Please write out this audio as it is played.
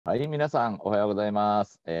はい、皆さん、おはようございま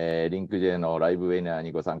す。LINK-J のライブウェビナー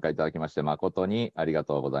にご参加いただきまして、誠にありが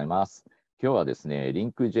とうございます。今日はですね、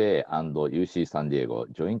LINK-J& UC サンディエゴ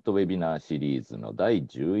ジョイントウェビナーシリーズの第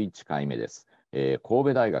11回目です。神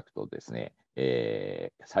戸大学とですね、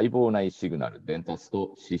細胞内シグナル伝達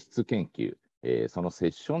と脂質研究、そのセ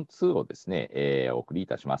ッション2をですね、お送りい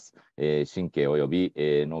たします。神経及び、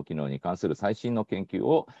脳機能に関する最新の研究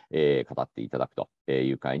を、語っていただくと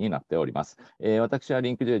いう会になっております。私は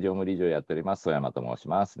LINK-J常務理事をやっております、曽山と申し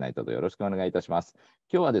ます。何卒よろしくお願いいたします。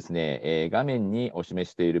今日はですね、画面にお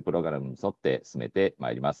示しているプログラムに沿って進めて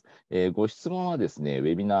まいります。ご質問はですね、ウ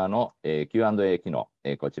ェビナーの、Q&A 機能、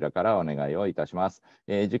こちらからお願いをいたします。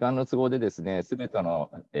時間の都合でですね、すべて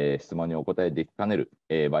の、質問にお答えできかね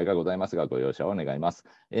る、場合がございますが、ご容赦を願います。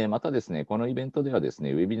またですね、このイベントではです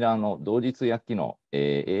ね、ウェビナーの同日訳機能、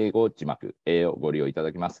英語字幕、をご利用いた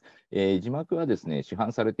だきます。字幕はですね、市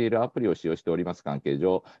販されているアプリを使用しております関係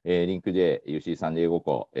上、LINK-J UC サンディエゴ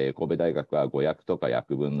校、神戸大学は語訳とか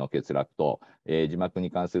訳文の欠落等、字幕に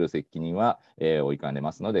関する責任は、負いかね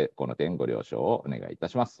ますので、この点ご了承をお願いいた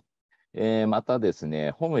します。またです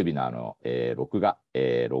ね、本ウェビナーの、録画、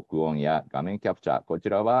録音や画面キャプチャー、こち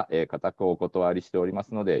らは、固くお断りしておりま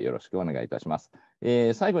すので、よろしくお願いいたします。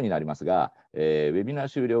最後になりますが、ウェビナー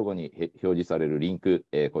終了後に表示されるリンク、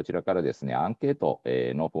こちらからですね、アンケート、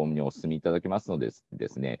のフォームにお進みいただけますのでで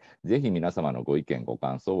すね、ぜひ皆様のご意見、ご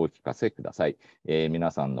感想をお聞かせください。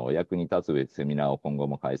皆さんのお役に立つセミナーを今後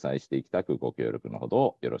も開催していきたく、ご協力のほ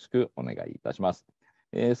どよろしくお願いいたします。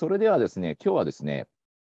それではですね、今日はですね、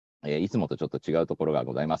いつもとちょっと違うところが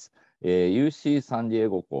ございます。UC サンディエ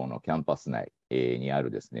ゴ校のキャンパス内、にあ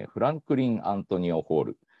るですね、フランクリン・アントニオ・ホー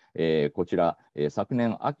ル、こちら、昨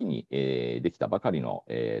年秋に、できたばかりの、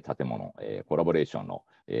建物、コラボレーションの、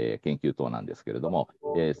研究棟なんですけれども、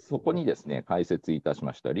そこにですね、開設いたし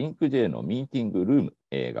ましたLINK-Jのミーティングルー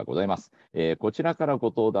ム、がございます。こちらからご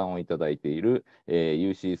登壇をいただいている、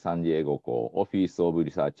UC サンディエゴ校オフィス・オブ・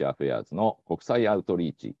リサーチ・アフェアーズの国際アウト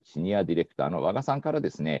リーチシニアディレクターの和賀さんからで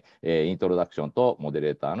すね、イントロダクションとモデ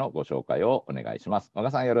レーターのご紹介をお願いします。和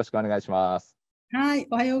賀さん、よろしくお願いします。はい、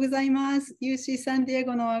おはようございます。UC サンディエ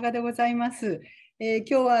ゴの和賀でございます。今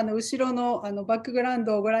日は後ろのバックグラウン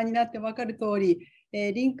ドをご覧になって分かる通り、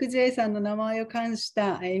LINK-J さんの名前を冠し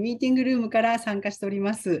た、ミーティングルームから参加しており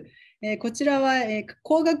ます。こちらは、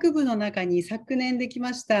工学部の中に昨年でき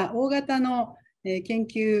ました大型の、研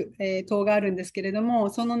究、棟があるんですけれども、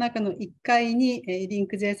その中の1階に、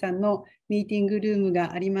LINK-J さんのミーティングルーム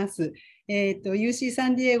があります。UC サ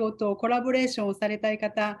ンディエゴとコラボレーションをされたい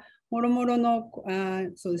方、もろもろの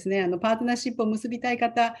そうですね、パートナーシップを結びたい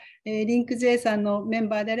方、LINK-J さんのメン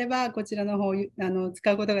バーであれば、こちらの方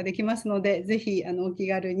使うことができますので、ぜひお気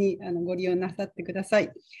軽にご利用なさってください。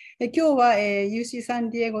今日は、UC サン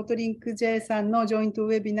ディエゴとLINK-J さんのジョイントウ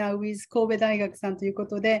ェビナー with 神戸大学さんというこ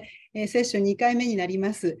とで、セッション2回目になり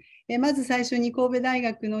ます。まず最初に神戸大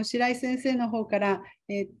学の白井先生の方から、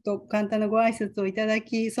簡単なご挨拶をいただ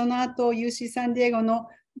き、その後 UC サンディエゴの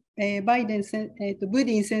バイデンブ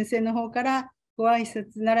ディン先生の方からご挨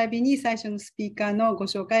拶並びに最初のスピーカーのご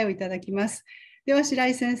紹介をいただきます。では、白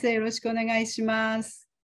井先生、よろしくお願いします。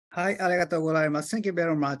はい、ありがとうございます。Thank you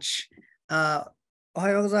very much. おは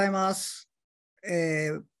ようございます。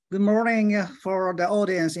Good morning for the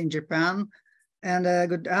audience in Japan and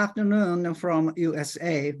good afternoon from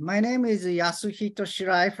USA. My name is Yasuhito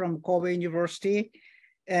Shirai from Kobe University.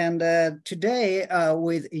 And today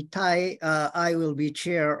with Itai, I will be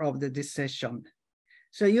chair of this session.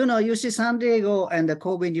 So, you know, UC San Diego and the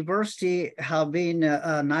Kobe University have been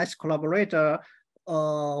a nice collaborator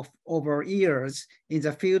over years in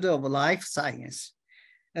the field of life science.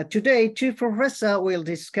 Today, two professors will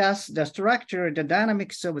discuss the structure, the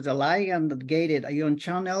dynamics of the ligand-gated ion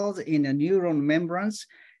channels in the neuron membranes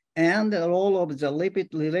and the role of the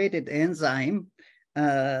lipid-related enzyme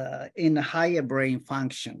in higher brain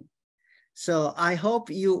function. So I hope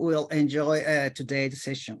you will enjoy today's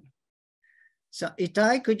session. So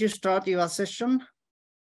Itai, could you start your session?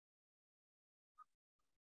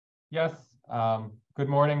 Yes, good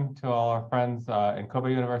morning to all our friends in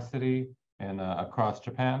Kobe University and across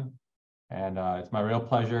Japan. And it's my real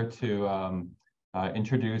pleasure to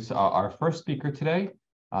introduce our first speaker today,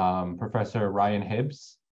 Professor Ryan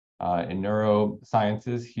Hibbs in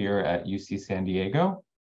neurosciences here at UC San Diego.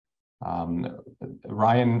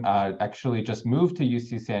 Ryan actually just moved to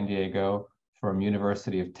UC San Diego from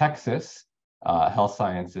University of Texas Health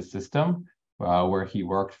Sciences System, where he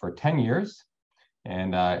worked for 10 years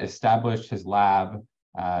and established his lab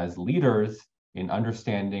as leaders in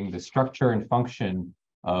understanding the structure and function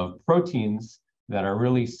of proteins that are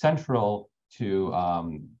really central to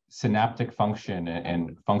synaptic function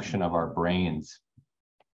and function of our brains.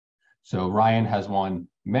 So Ryan has won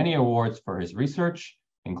many awards for his research,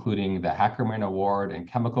 including the Hackerman Award in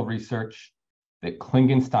chemical research, the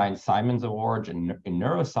Klingenstein-Simons Award in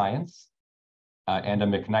neuroscience, and a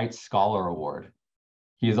McKnight Scholar Award.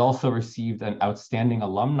 He has also received an Outstanding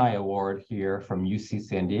Alumni Award here from UC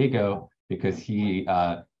San Diego because he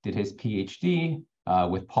did his PhD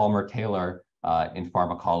with Palmer Taylor in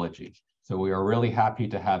pharmacology. So we are really happy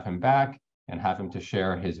to have him back and have him to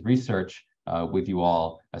share his research with you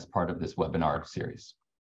all as part of this webinar series.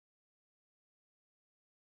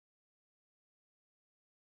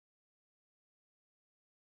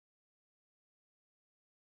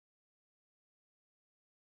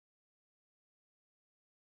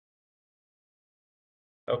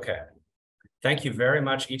 Okay. Thank you very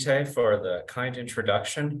much, Ite, for the kind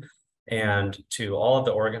introduction, and to all of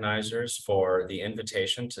the organizers for the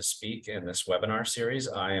invitation to speak in this webinar series.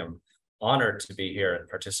 I am honored to be here and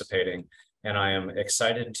participating, and I am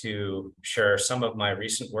excited to share some of my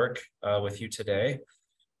recent work with you today.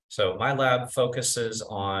 So my lab focuses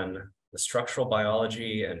on the structural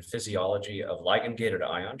biology and physiology of ligand-gated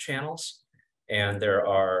ion channels, and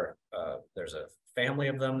there's a family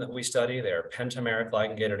of them that we study. They are pentameric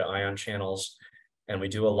ligand-gated ion channels, and we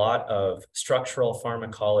do a lot of structural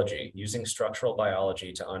pharmacology using structural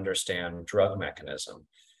biology to understand drug mechanism.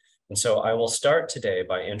 And so I will start today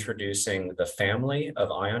by introducing the family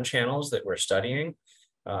of ion channels that we're studying,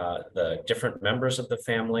 the different members of the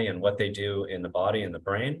family and what they do in the body and the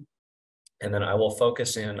brain. And then I will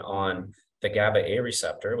focus in on the GABA A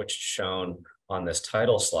receptor, which is shown on this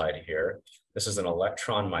title slide here. This is an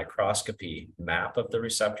electron microscopy map of the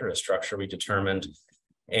receptor, a structure we determined.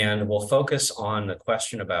 And we'll focus on the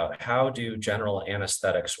question about how do general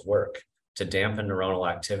anesthetics work to dampen neuronal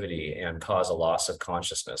activity and cause a loss of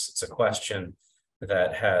consciousness. It's a question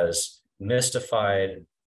that has mystified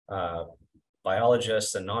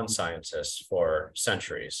biologists and non-scientists for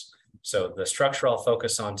centuries. So the structure I'll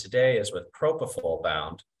focus on today is with propofol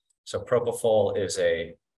bound. So propofol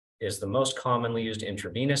is the most commonly used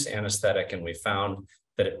intravenous anesthetic, and we found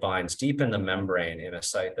that it binds deep in the membrane in a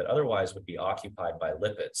site that otherwise would be occupied by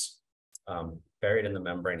lipids, buried in the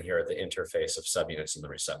membrane here at the interface of subunits in the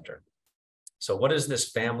receptor. So what is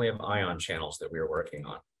this family of ion channels that we are working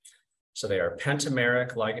on? So they are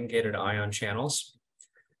pentameric ligand-gated ion channels.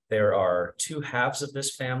 There are two halves of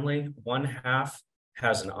this family. One half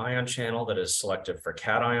has an ion channel that is selective for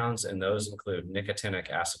cations, and those include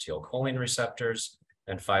nicotinic acetylcholine receptors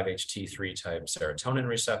and 5-HT3 type serotonin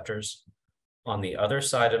receptors. On the other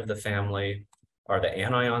side of the family are the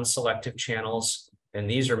anion selective channels, and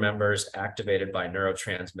these are members activated by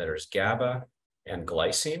neurotransmitters GABA and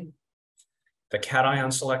glycine. The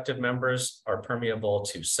cation selective members are permeable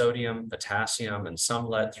to sodium, potassium, and some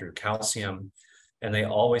lead through calcium, and they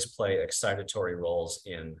always play excitatory roles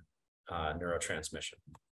in neurotransmission.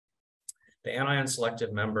 The anion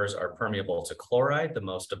selective members are permeable to chloride, the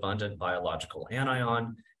most abundant biological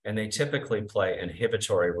anion, and they typically play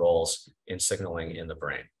inhibitory roles in signaling in the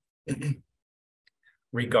brain.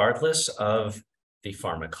 Regardless of the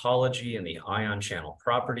pharmacology and the ion channel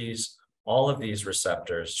properties, all of these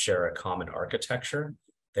receptors share a common architecture.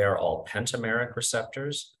 They are all pentameric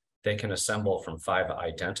receptors. They can assemble from 5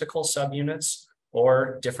 identical subunits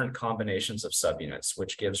or different combinations of subunits,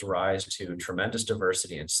 which gives rise to tremendous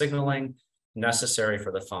diversity in signaling necessary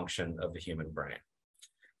for the function of the human brain.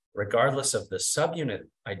 Regardless of the subunit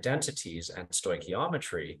identities and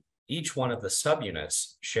stoichiometry, each one of the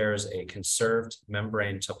subunits shares a conserved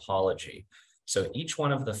membrane topology. So each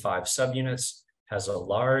one of the 5 subunits has a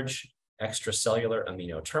large extracellular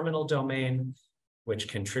amino terminal domain, which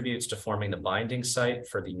contributes to forming the binding site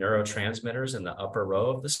for the neurotransmitters in the upper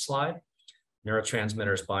row of the slide.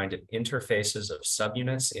 Neurotransmitters bind at interfaces of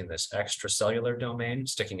subunits in this extracellular domain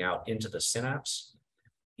sticking out into the synapse.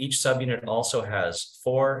 Each subunit also has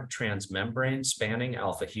 4 transmembrane spanning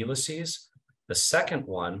alpha helices. The second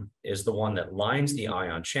one is the one that lines the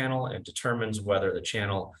ion channel and determines whether the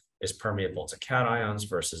channel is permeable to cations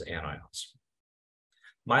versus anions.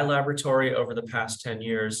 My laboratory over the past 10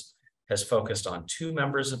 years has focused on 2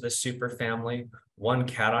 members of this superfamily, one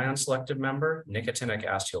cation selective member, nicotinic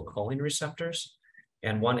acetylcholine receptors,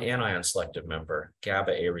 and one anion selective member,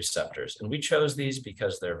 GABA A receptors. And we chose these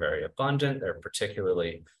because they're very abundant, they're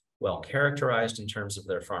particularly well characterized in terms of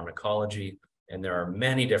their pharmacology, and there are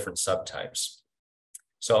many different subtypes.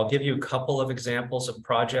 So I'll give you a couple of examples of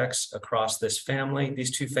projects across this family,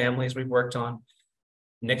 these 2 families we've worked on.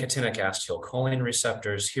 Nicotinic acetylcholine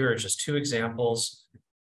receptors, here are just 2 examples.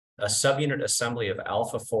 a subunit assembly of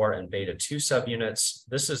alpha-4 and beta-2 subunits.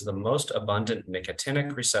 This is the most abundant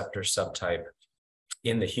nicotinic receptor subtype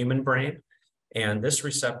in the human brain. And this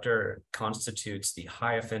receptor constitutes the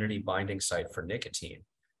high affinity binding site for nicotine.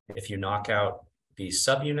 If you knock out these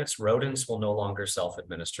subunits, rodents will no longer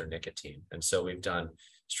self-administer nicotine. And so we've done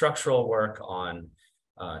structural work on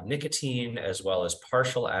nicotine, as well as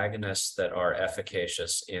partial agonists that are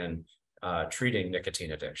efficacious in treating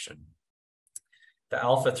nicotine addiction. The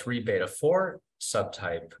alpha-3 beta-4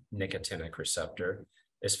 subtype nicotinic receptor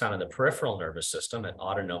is found in the peripheral nervous system at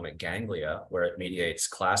autonomic ganglia, where it mediates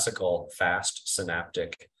classical fast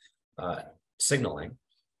synaptic signaling.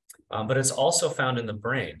 But it's also found in the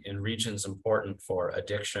brain in regions important for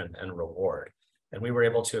addiction and reward. And we were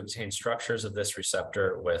able to obtain structures of this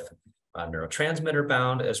receptor with neurotransmitter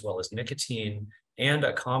bound, as well as nicotine, and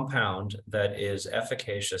a compound that is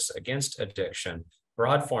efficacious against addiction,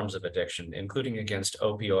 broad forms of addiction, including against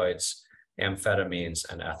opioids, amphetamines,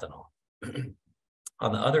 and ethanol.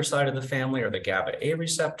 On the other side of the family are the GABA-A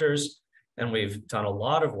receptors, and we've done a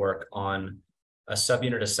lot of work on a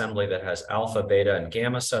subunit assembly that has alpha, beta, and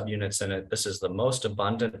gamma subunits in it. This is the most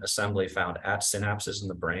abundant assembly found at synapses in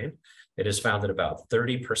the brain. It is found at about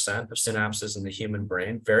 30% of synapses in the human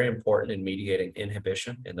brain, very important in mediating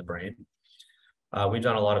inhibition in the brain. We've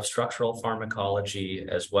done a lot of structural pharmacology,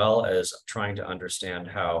 as well as trying to understand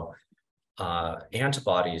how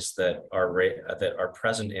antibodies that are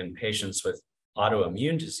present in patients with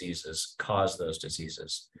autoimmune diseases cause those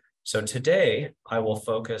diseases. So today, I will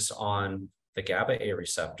focus on the GABA-A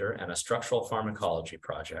receptor and a structural pharmacology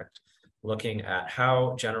project looking at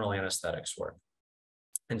how general anesthetics work.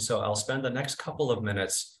 And so I'll spend the next couple of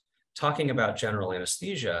minutes talking about general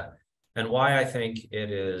anesthesia and why I think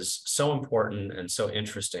it is so important and so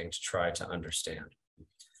interesting to try to understand.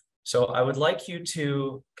 So I would like you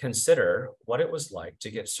to consider what it was like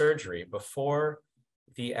to get surgery before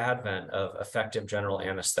the advent of effective general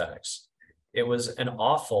anesthetics. It was an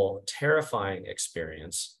awful, terrifying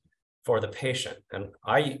experience for the patient. And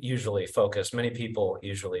many people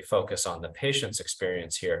usually focus on the patient's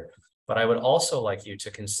experience here, but I would also like you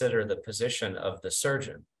to consider the position of the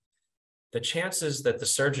surgeon. The chances that the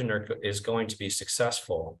surgeon is going to be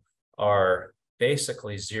successful are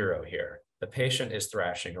basically zero here. The patient is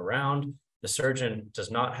thrashing around. The surgeon does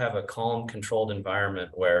not have a calm, controlled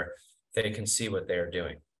environment where they can see what they're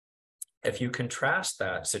doing. If you contrast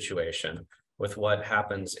that situation with what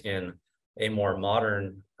happens in a more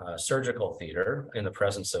modern surgical theater in the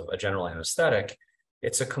presence of a general anesthetic,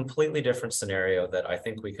 it's a completely different scenario that I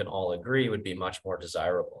think we can all agree would be much more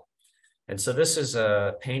desirable. And so this is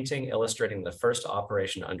a painting illustrating the first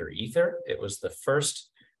operation under ether. It was the first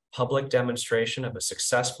public demonstration of a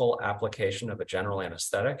successful application of a general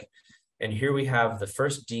anesthetic. And here we have the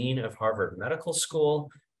first dean of Harvard Medical School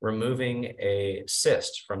removing a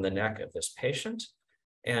cyst from the neck of this patient.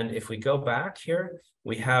 And if we go back here,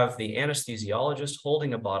 we have the anesthesiologist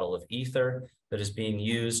holding a bottle of ether that is being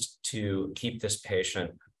used to keep this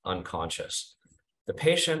patient unconscious. The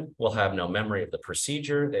patient will have no memory of the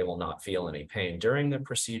procedure. They will not feel any pain during the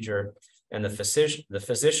procedure. And the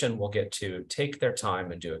physician will get to take their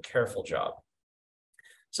time and do a careful job.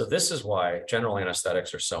 So this is why general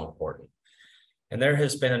anesthetics are so important. And there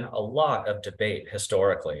has been a lot of debate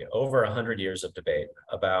historically, over 100 years of debate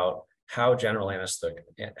about how general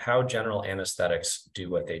anesthetics do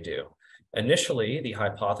what they do. Initially, the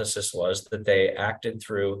hypothesis was that they acted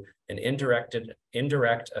through an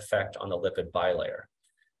indirect effect on the lipid bilayer.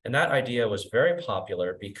 And that idea was very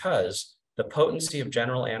popular because the potency of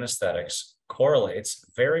general anesthetics correlates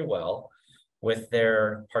very well with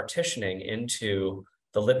their partitioning into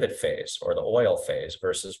the lipid phase or the oil phase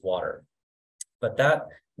versus water. But that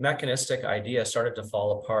mechanistic idea started to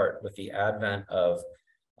fall apart with the advent of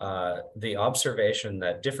the observation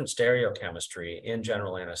that different stereochemistry in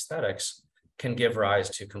general anesthetics can give rise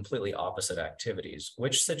to completely opposite activities,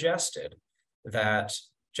 which suggested that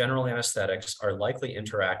general anesthetics are likely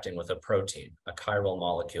interacting with a protein, a chiral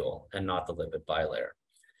molecule, and not the lipid bilayer.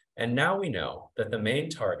 And now we know that the main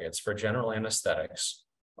targets for general anesthetics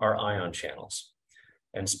are ion channels.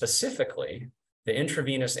 And specifically, the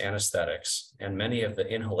intravenous anesthetics and many of the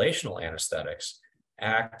inhalational anesthetics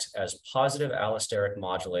act as positive allosteric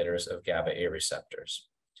modulators of GABA-A receptors.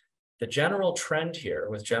 The general trend here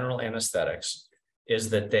with general anesthetics is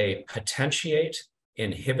that they potentiate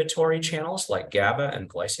inhibitory channels like GABA and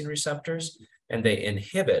glycine receptors, and they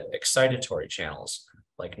inhibit excitatory channels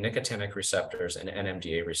like nicotinic receptors and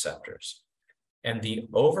NMDA receptors. And the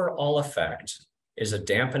overall effect is a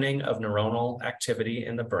dampening of neuronal activity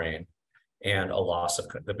in the brain and a loss of,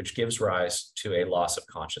 which gives rise to a loss of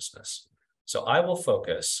consciousness. So I will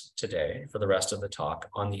focus today for the rest of the talk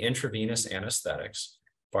on the intravenous anesthetics,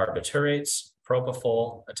 barbiturates,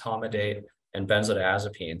 propofol, etomidate, and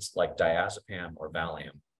benzodiazepines like diazepam or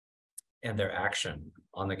Valium, and their action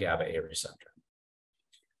on the GABA-A receptor.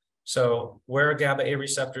 So where are GABA-A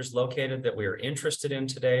receptors located that we are interested in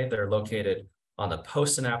today? They're located on the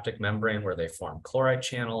postsynaptic membrane where they form chloride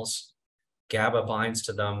channels. GABA binds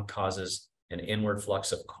to them, causes an inward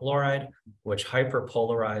flux of chloride, which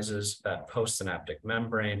hyperpolarizes that postsynaptic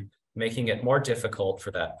membrane, making it more difficult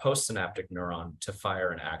for that postsynaptic neuron to fire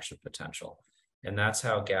an action potential. And that's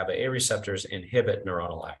how GABA-A receptors inhibit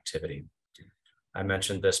neuronal activity. I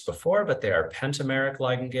mentioned this before, but they are pentameric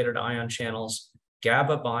ligandated ion channels.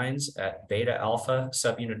 GABA binds at beta alpha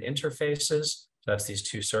subunit interfaces. That's these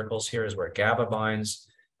two circles here is where GABA binds.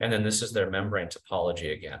 And then this is their membrane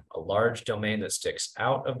topology again, a large domain that sticks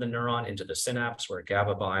out of the neuron into the synapse where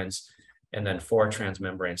GABA binds, and then 4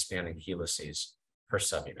 transmembrane spanning helices per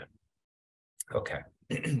subunit. Okay.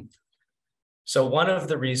 So one of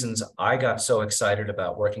the reasons I got so excited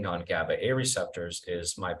about working on GABA-A receptors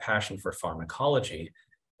is my passion for pharmacology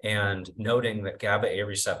and noting that GABA-A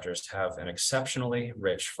receptors have an exceptionally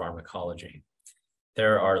rich pharmacology.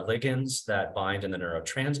 There are ligands that bind in the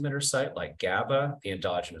neurotransmitter site like GABA, the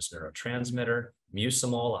endogenous neurotransmitter,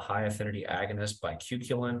 mucimol, a high affinity agonist,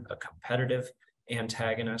 bicuculin, a competitive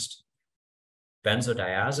antagonist,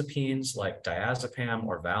 benzodiazepines like diazepam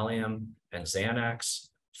or Valium and Xanax.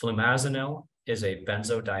 Flumazenil is a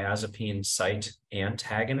benzodiazepine site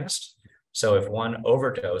antagonist. So if one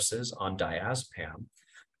overdoses on diazepam,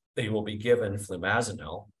 they will be given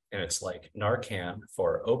flumazenil, and it's like Narcan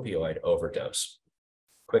for opioid overdose.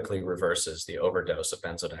 Quickly reverses the overdose of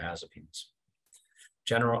benzodiazepines.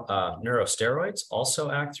 Neurosteroids also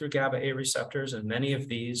act through GABA-A receptors, and many of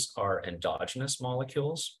these are endogenous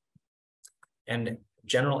molecules. And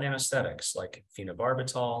general anesthetics like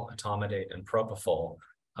phenobarbital, etomidate, and propofol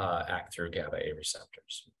act through GABA-A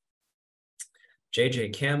receptors. J.J.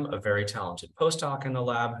 Kim, a very talented postdoc in the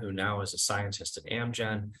lab who now is a scientist at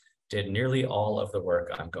Amgen, did nearly all of the work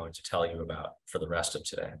I'm going to tell you about for the rest of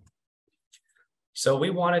today. So we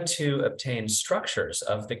wanted to obtain structures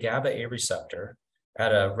of the GABA-A receptor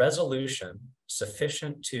at a resolution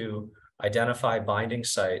sufficient to identify binding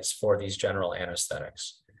sites for these general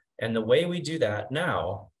anesthetics. And the way we do that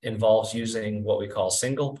now involves using what we call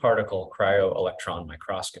single particle cryo-electron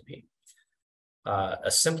microscopy.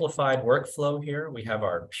 A simplified workflow here, we have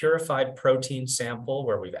our purified protein sample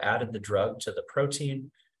where we've added the drug to the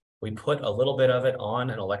protein. We put a little bit of it on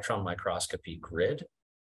an electron microscopy grid.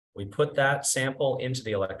 We put that sample into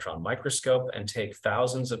the electron microscope and take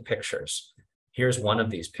thousands of pictures. Here's one of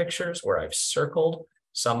these pictures where I've circled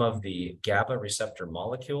some of the GABA receptor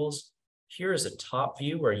molecules. Here is a top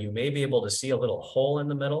view where you may be able to see a little hole in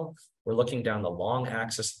the middle. We're looking down the long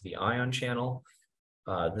axis of the ion channel.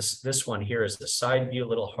 This one here is the side view, a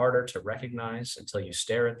little harder to recognize until you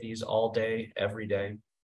stare at these all day, every day.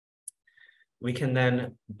 We can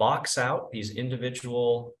then box out these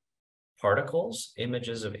individual particles,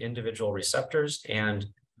 images of individual receptors, and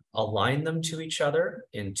align them to each other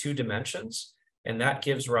in 2 dimensions. And that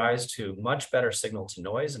gives rise to much better signal to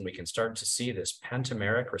noise. And we can start to see this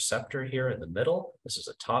pentameric receptor here in the middle. This is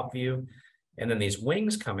a top view. And then these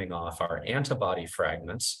wings coming off are antibody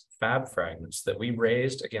fragments, Fab fragments that we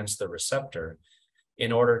raised against the receptor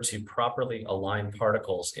in order to properly align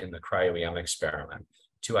particles in the cryo-EM experiment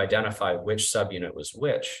to identify which subunit was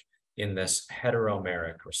which in this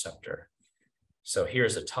heteromeric receptor. So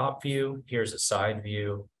here's a top view, here's a side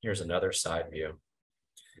view, here's another side view.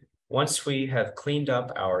 Once we have cleaned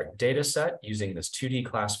up our data set using this 2D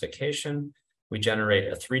classification, we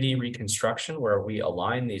generate a 3D reconstruction where we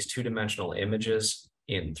align these 2-dimensional images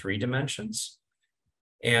in 3 dimensions.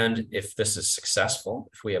 And if this is successful,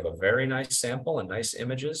 if we have a very nice sample and nice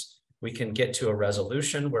images, we can get to a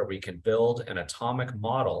resolution where we can build an atomic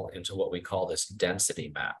model into what we call this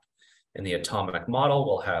density map. And the atomic model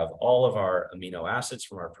will have all of our amino acids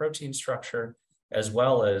from our protein structure, as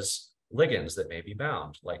well as ligands that may be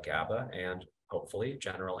bound, like GABA and hopefully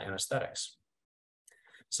general anesthetics.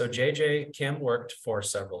 So J.J. Kim worked for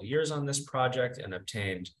several years on this project and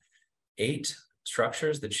obtained 8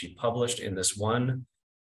 structures that she published in this one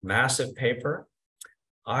massive paper.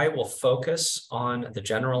 I will focus on the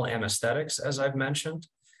general anesthetics, as I've mentioned.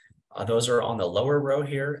 Those are on the lower row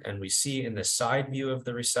here, and we see in the side view of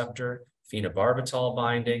the receptor, phenobarbital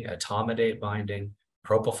binding, etomidate binding,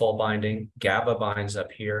 propofol binding, GABA binds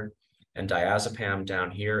up here, and diazepam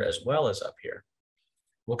down here, as well as up here.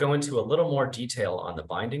 We'll go into a little more detail on the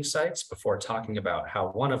binding sites before talking about how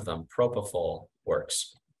one of them, propofol,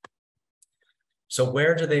 works. So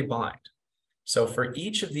where do they bind? So for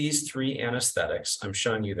each of these three anesthetics, I'm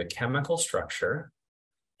showing you the chemical structure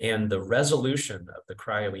and the resolution of the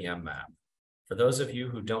cryo-EM map. For those of you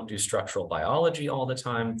who don't do structural biology all the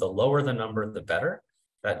time, the lower the number, the better.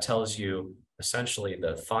 That tells you essentially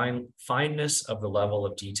the fineness of the level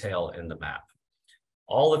of detail in the map.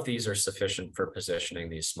 All of these are sufficient for positioning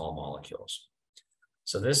these small molecules.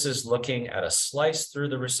 So this is looking at a slice through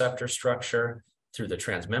the receptor structure, through the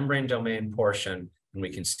transmembrane domain portion, and we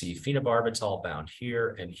can see phenobarbital bound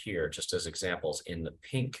here and here, just as examples in the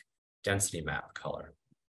pink density map color.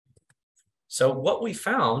 So what we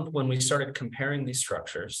found when we started comparing these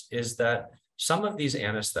structures is that some of these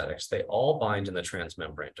anesthetics, they all bind in the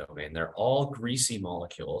transmembrane domain. They're all greasy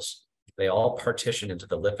molecules. They all partition into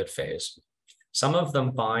the lipid phase. Some of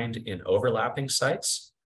them bind in overlapping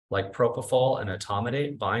sites, like propofol and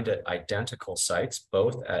etomidate bind at identical sites,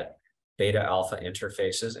 both at beta-alpha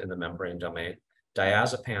interfaces in the membrane domain.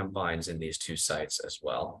 Diazepam binds in these two sites as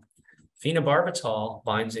well. Phenobarbital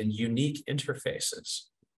binds in unique interfaces,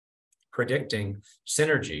 predicting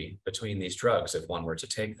synergy between these drugs if one were to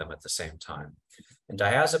take them at the same time. And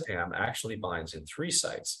diazepam actually binds in 3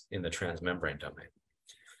 sites in the transmembrane domain.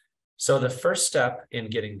 So the first step in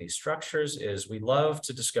getting these structures is we love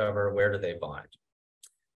to discover where do they bind.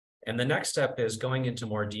 And the next step is going into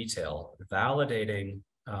more detail, validating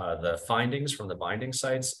the findings from the binding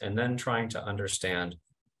sites, and then trying to understand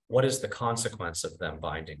what is the consequence of them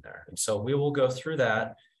binding there. And so we will go through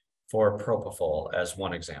that for propofol as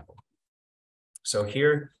one example. So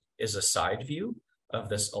here is a side view of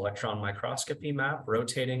this electron microscopy map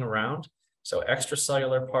rotating around. So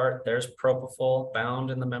extracellular part, there's propofol bound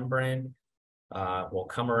in the membrane. We'll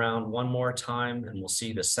come around one more time and we'll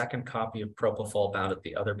see the second copy of propofol bound at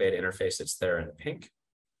the other beta interface. It's there in pink.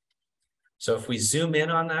 So if we zoom in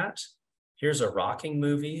on that, here's a rocking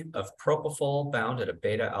movie of propofol bound at a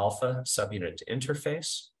beta alpha subunit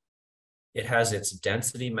interface. It has its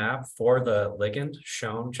density map for the ligand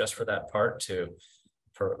shown just for that part to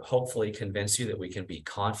hopefully convince you that we can be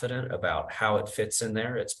confident about how it fits in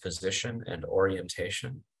there, its position and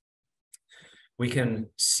orientation. We can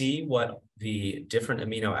see what the different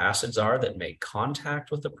amino acids are that make contact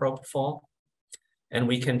with the propofol, and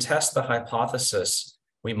we can test the hypothesis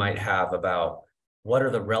we might have about what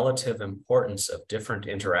are the relative importance of different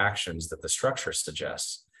interactions that the structure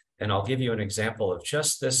suggests. And I'll give you an example of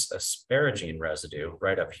just this asparagine residue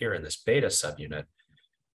right up here in this beta subunit.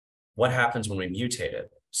 What happens when we mutate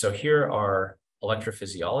it? So here are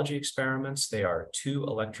electrophysiology experiments. They are 2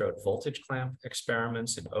 electrode voltage clamp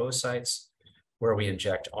experiments in oocytes where we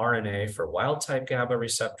inject RNA for wild type GABA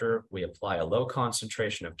receptor. We apply a low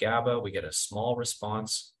concentration of GABA. We get a small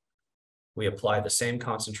response. We apply the same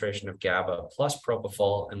concentration of GABA plus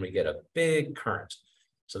propofol, and we get a big current.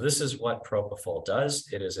 So this is what propofol does.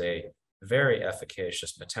 It is a very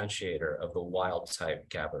efficacious potentiator of the wild type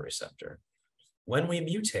GABA receptor. When we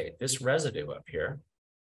mutate this residue up here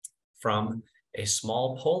from a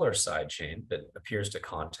small polar side chain that appears to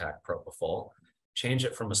contact propofol, change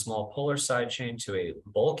it from a small polar side chain to a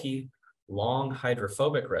bulky, long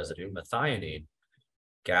hydrophobic residue, methionine,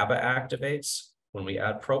 GABA activates. When we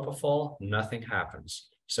add propofol, nothing happens.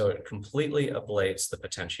 So it completely ablates the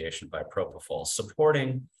potentiation by propofol,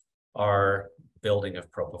 supporting our building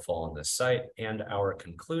of propofol in this site and our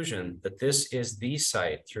conclusion that this is the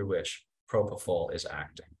site through which propofol is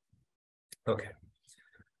acting. Okay,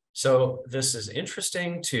 so this is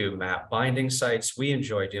interesting to map binding sites. We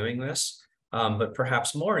enjoy doing this, but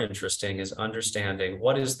perhaps more interesting is understanding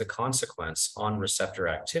what is the consequence on receptor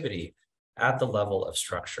activity at the level of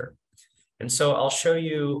structure. And so I'll show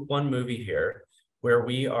you one movie here where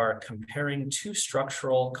we are comparing 2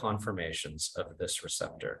 structural conformations of this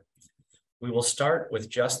receptor. We will start with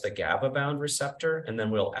just the GABA-bound receptor, and then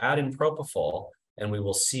we'll add in propofol, and we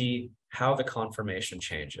will see how the conformation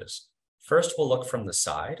changes. First, we'll look from the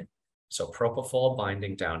side. So propofol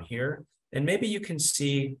binding down here, and maybe you can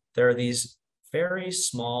see there are these very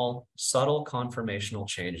small, subtle conformational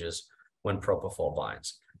changes when propofol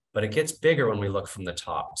binds. But it gets bigger when we look from the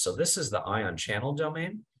top. So this is the ion channel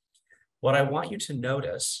domain. What I want you to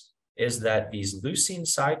notice is that these leucine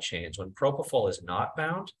side chains, when propofol is not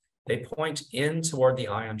bound, they point in toward the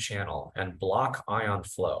ion channel and block ion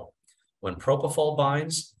flow. When propofol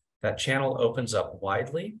binds, that channel opens up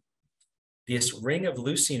widely. This ring of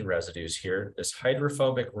leucine residues here, this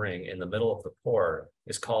hydrophobic ring in the middle of the pore,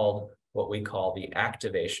 is called what we call the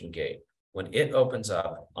activation gate. When it opens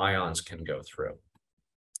up, ions can go through.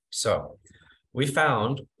 So we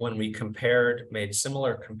found when we made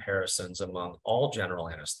similar comparisons among all general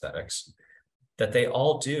anesthetics, that they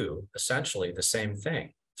all do essentially the same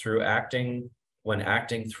thing when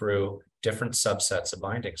acting through different subsets of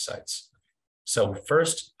binding sites. So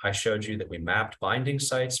first, I showed you that we mapped binding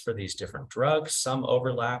sites for these different drugs. Some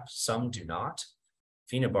overlap, some do not.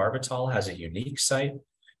 Phenobarbital has a unique site.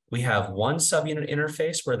 We have one subunit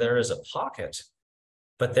interface where there is a pocket,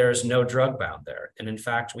 but there is no drug bound there. And in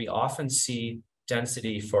fact, we often see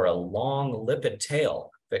density for a long lipid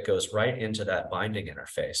tail that goes right into that binding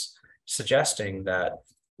interface, suggesting that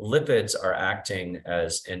lipids are acting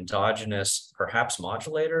as endogenous, perhaps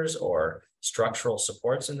modulators or structural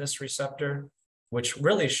supports in this receptor, which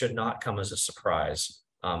really should not come as a surprise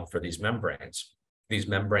for these membranes, these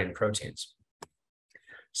membrane proteins.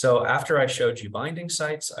 So after I showed you binding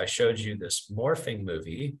sites, I showed you this morphing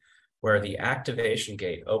movie where the activation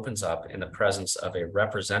gate opens up in the presence of a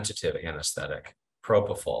representative anesthetic,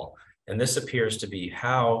 propofol. And this appears to be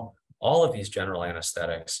how all of these general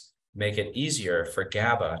anesthetics make it easier for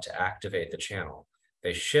GABA to activate the channel.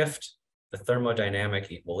 They shift the thermodynamic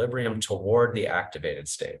equilibrium toward the activated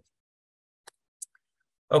state.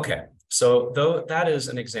 Okay, so though that is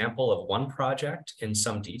an example of one project in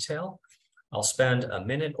some detail, I'll spend a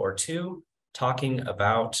minute or two talking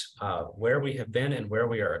about where we have been and where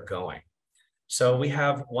we are going. So we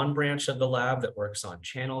have one branch of the lab that works on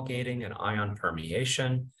channel gating and ion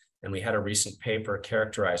permeation. And we had a recent paper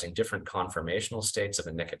characterizing different conformational states of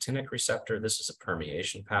a nicotinic receptor. This is a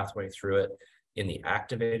permeation pathway through it in the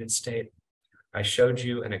activated state. I showed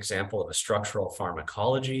you an example of a structural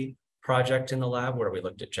pharmacology project in the lab where we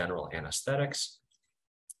looked at general anesthetics.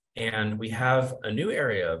 And we have a new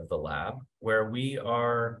area of the lab where we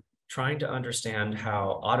are trying to understand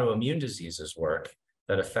how autoimmune diseases work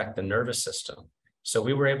that affect the nervous system. So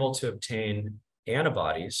we were able to obtain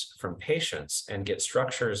antibodies from patients and get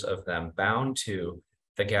structures of them bound to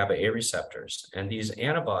the GABA A receptors. And these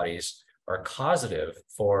antibodies are causative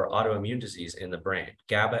for autoimmune disease in the brain,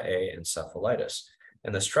 GABA A encephalitis.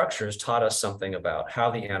 And the structures taught us something about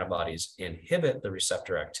how the antibodies inhibit the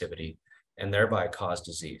receptor activity and thereby cause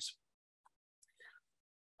disease.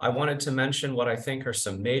 I wanted to mention what I think are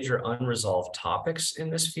some major unresolved topics in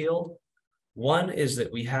this field. One is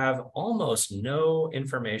that we have almost no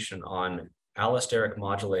information on allosteric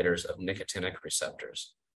modulators of nicotinic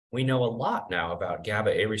receptors. We know a lot now about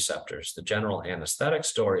GABA A receptors. The general anesthetic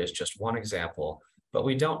story is just one example, but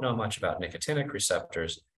we don't know much about nicotinic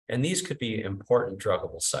receptors, and these could be important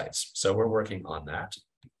druggable sites. So we're working on that.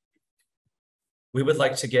 We would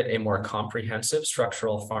like to get a more comprehensive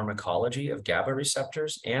structural pharmacology of GABA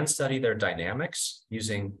receptors and study their dynamics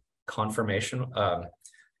using computational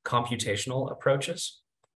approaches.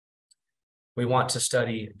 We want to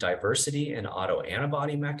study diversity in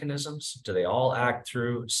autoantibody mechanisms. Do they all act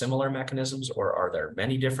through similar mechanisms, or are there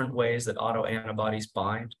many different ways that autoantibodies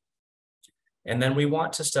bind? And then we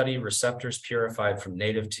want to study receptors purified from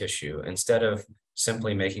native tissue instead of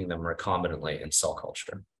simply making them recombinantly in cell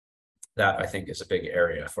culture. That, I think, is a big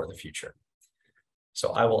area for the future.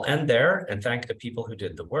 So I will end there and thank the people who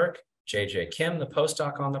did the work. JJ Kim, the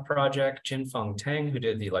postdoc on the project, Jinfeng Tang, who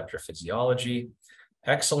did the electrophysiology,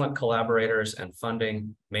 excellent collaborators and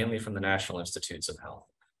funding, mainly from the National Institutes of Health.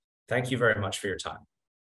 Thank you very much for your time.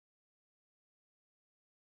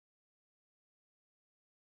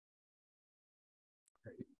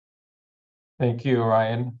 Thank you,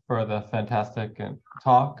 Ryan, for the fantastic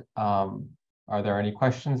talk. Are there any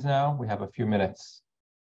questions now? We have a few minutes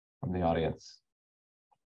from the audience.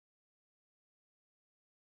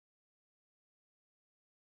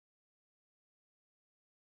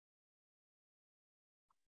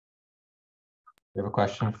 We have a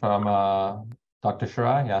question from Dr.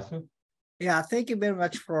 Shirai, Yasu. Yeah, thank you very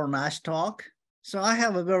much for a nice talk. So I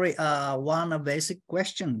have a very one basic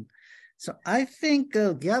question. So I think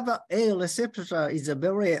GABA A receptor is a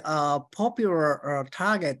very popular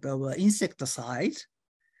target of insecticide.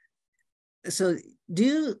 So do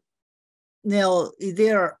you know, is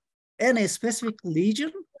there any specific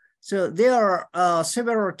region? So there are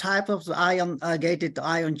several types of ion-gated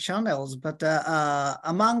ion channels, but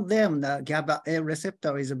among them, the GABA A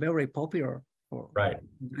receptor is very popular for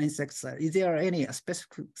insecticide. Is there any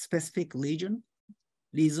specific reason?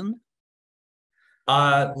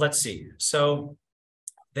 Let's see. So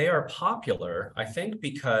they are popular, I think,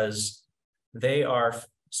 because they are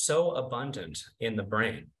so abundant in the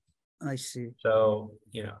brain. I see. So,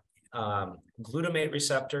 you know, glutamate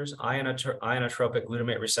receptors, ionotropic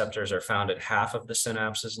glutamate receptors are found at half of the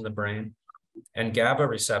synapses in the brain. And GABA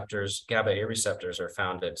receptors, GABA A receptors are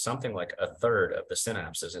found at something like a third of the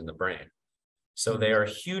synapses in the brain. So they are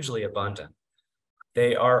hugely abundant.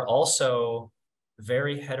 They are also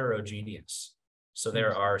very heterogeneous. So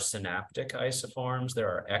there are synaptic isoforms, there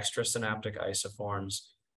are extrasynaptic isoforms.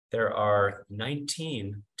 there are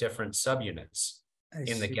 19 different subunits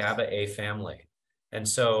in the GABA A family. And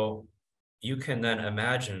so you can then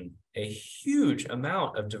imagine a huge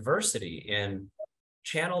amount of diversity in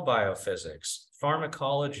channel biophysics,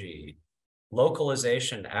 pharmacology,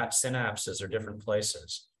 localization at synapses or different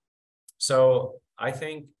places. So I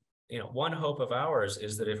think, one hope of ours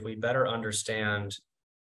is that if we better understand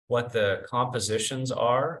what the compositions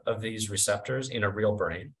are of these receptors in a real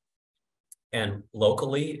brain, and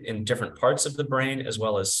locally in different parts of the brain, as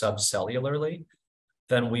well as subcellularly,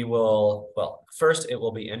 then we will, well, first, it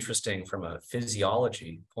will be interesting from a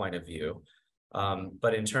physiology point of view.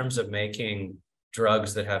 But in terms of making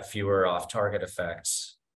drugs that have fewer off-target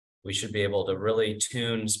effects, we should be able to really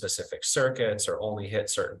tune specific circuits or only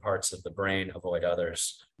hit certain parts of the brain, avoid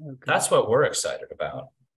others. Okay. That's what we're excited about.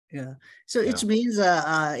 Yeah. So it means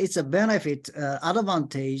it's a benefit,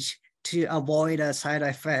 advantage to avoid a side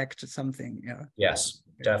effect or something. Yeah. Yes,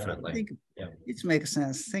 definitely. I think it makes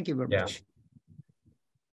sense. Thank you very much.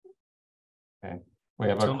 Okay. We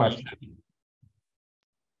have a question.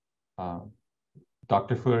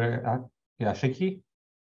 Dr. Furuyashiki?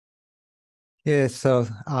 Yes, so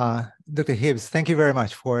Dr. Hibbs, thank you very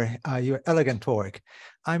much for your elegant work.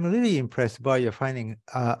 I'm really impressed by your finding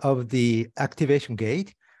of the activation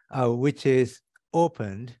gate, which is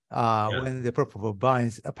opened when the propofol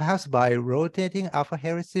binds, perhaps by rotating alpha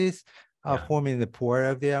helices, forming the pore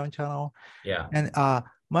of the ion channel. Yeah. And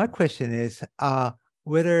my question is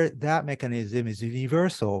whether that mechanism is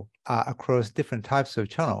universal across different types of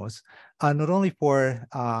channels, not only for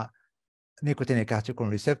nicotinic acetylcholine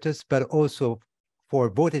receptors, but also for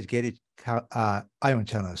voltage-gated ion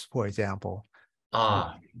channels, for example.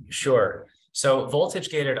 Sure. So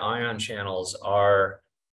voltage-gated ion channels are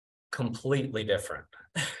completely different.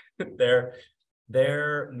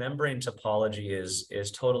 Their membrane topology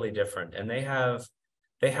is totally different, and they have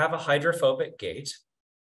a hydrophobic gate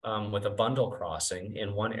with a bundle crossing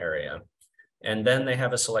in one area, and then they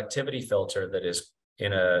have a selectivity filter that is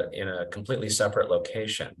in a completely separate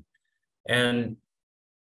location. And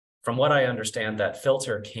from what I understand, that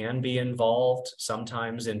filter can be involved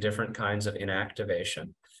sometimes in different kinds of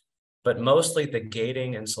inactivation, but mostly the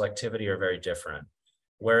gating and selectivity are very different.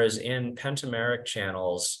 Whereas in pentameric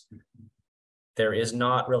channels, there is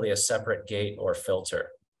not really a separate gate or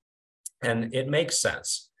filter. And it makes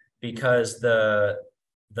sense because the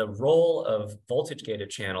role of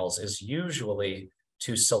voltage-gated channels is usually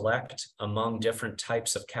to select among different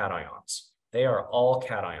types of cations. They are all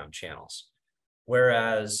cation channels.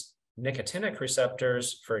 Whereas nicotinic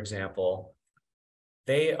receptors, for example,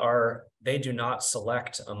 they do not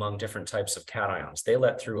select among different types of cations. They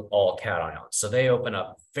let through all cations. So they open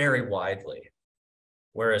up very widely.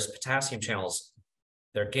 Whereas potassium channels,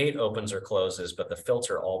 their gate opens or closes, but the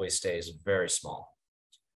filter always stays very small.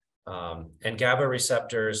 And GABA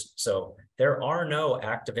receptors, so there are no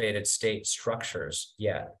activated state structures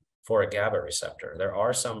yet for a GABA receptor. There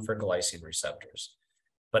are some for glycine receptors,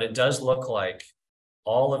 but it does look like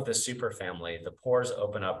all of the superfamily, the pores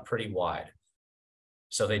open up pretty wide.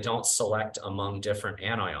 So they don't select among different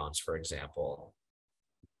anions, for example.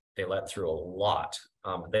 They let through a lot.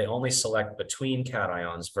 They only select between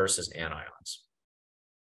cations versus anions.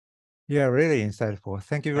 Yeah, really insightful.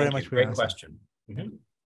 Thank you very much for your answer. Great question. Mm-hmm.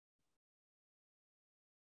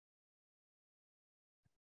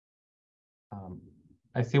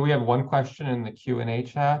 I see we have one question in the Q&A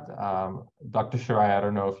chat. Dr. Shirai, I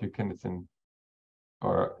don't know if you can,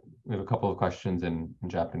 or we have a couple of questions in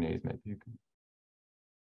Japanese. Maybe you can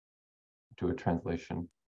do a translation.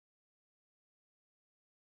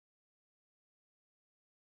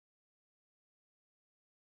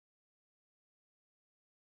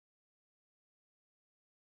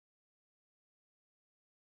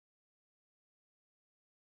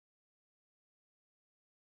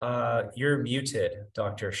 You're muted,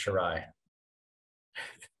 Dr. Shirai.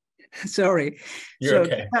 Sorry. You're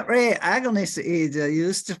okay. GABA agonist is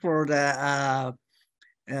used for the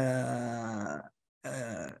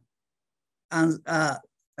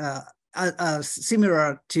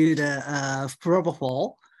similar to the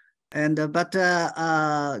propofol, and but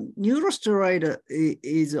neurosteroid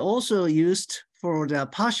is also used for the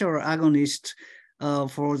partial agonist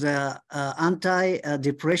for the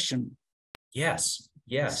anti-depression. Yes.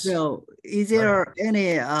 Yes. So, is there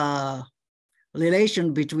any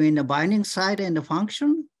relation between the binding site and the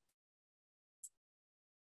function?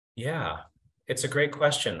 Yeah, it's a great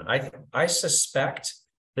question. I suspect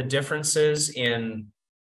the differences in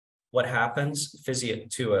what happens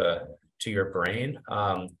to your brain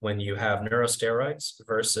when you have neurosteroids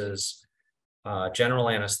versus general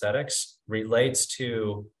anesthetics relates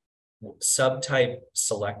to subtype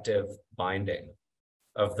selective binding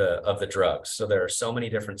of the drugs. So there are so many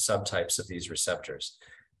different subtypes of these receptors.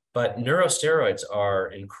 But neurosteroids are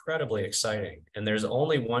incredibly exciting. And there's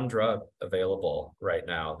only one drug available right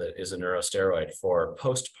now that is a neurosteroid for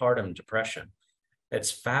postpartum depression.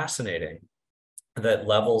 It's fascinating that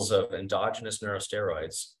levels of endogenous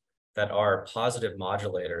neurosteroids that are positive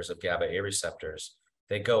modulators of GABA A receptors,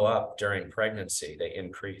 they go up during pregnancy, they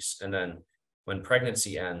increase. And then when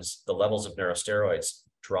pregnancy ends, the levels of neurosteroids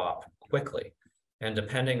drop quickly. And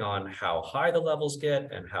depending on how high the levels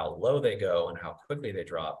get and how low they go and how quickly they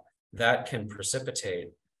drop, that can precipitate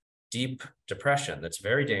deep depression that's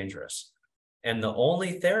very dangerous. And the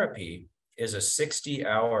only therapy is a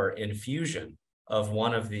 60-hour infusion of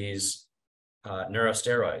one of these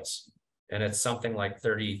neurosteroids. And it's something like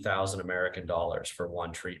 30,000 American dollars for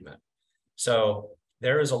one treatment. So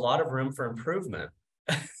there is a lot of room for improvement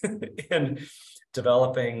in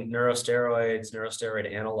developing neurosteroids,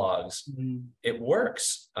 neurosteroid analogs. It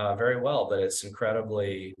works very well, but it's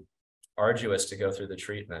incredibly arduous to go through the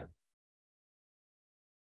treatment.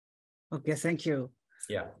 Okay, thank you.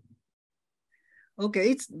 Yeah.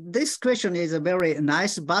 Okay, this question is a very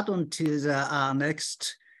nice button to the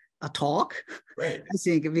next talk. Right. I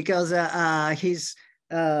think because his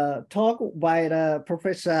talk by the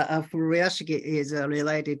Professor Furuashiki is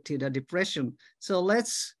related to the depression. So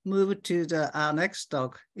let's move to the next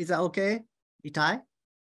talk. Is that okay, Itai?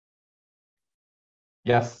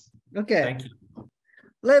 Yes. Okay. Thank you.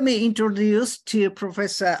 Let me introduce to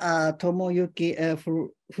Professor Tomoyuki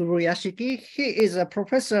Furuashiki. He is a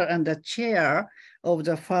professor and the chair of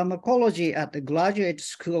the pharmacology at the Graduate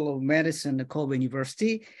School of Medicine at Kobe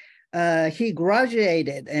University. He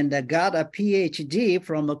graduated and got a PhD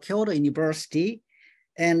from Kyoto University,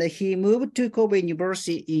 and he moved to Kobe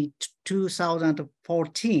University in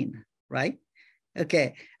 2014, right?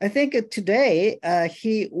 Okay, I think today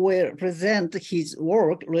he will present his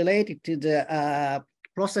work related to the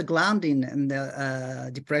prostaglandin and the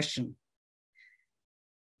depression.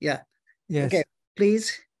 Yeah. Yes. Okay,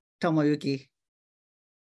 please, Tomoyuki.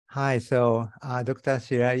 Hi, so Dr.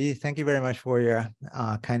 Shirai, thank you very much for your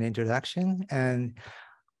kind introduction. And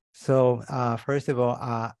so first of all,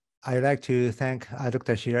 I'd like to thank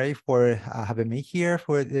Dr. Shirai for having me here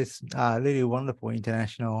for this really wonderful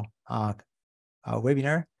international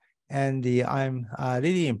webinar. And I'm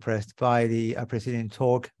really impressed by the preceding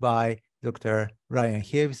talk by Dr. Ryan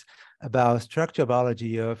Hibbs about structural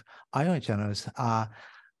biology of ion channels.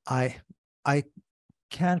 I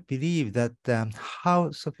can't believe that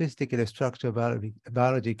how sophisticated structural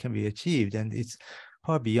biology can be achieved, and it's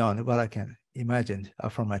far beyond what I can imagine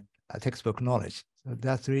from my textbook knowledge. So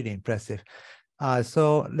that's really impressive.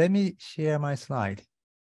 So let me share my slide.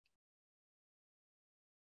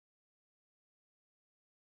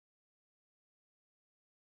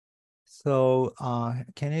 So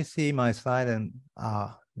can you see my slide? And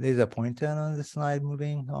there's a pointer on the slide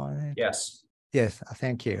moving on. Yes. Yes,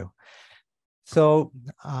 thank you. So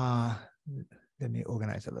let me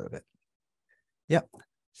organize a little bit. Yep.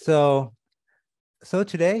 So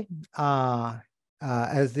today,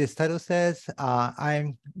 as this title says,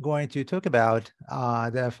 I'm going to talk about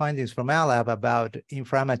the findings from our lab about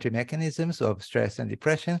inflammatory mechanisms of stress and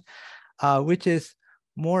depression, which is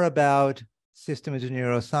more about systems of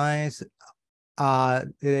neuroscience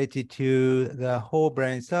related to the whole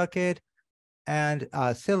brain circuit and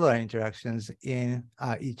cellular interactions in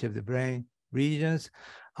each of the brain regions.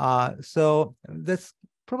 So that's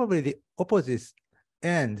probably the opposite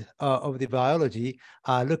end of the biology,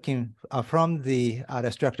 looking from the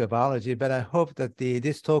structural biology, but I hope that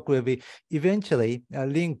this talk will be eventually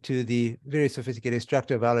linked to the very sophisticated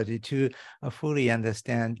structural biology to fully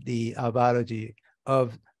understand the biology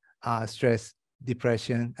of stress,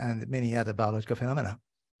 depression, and many other biological phenomena.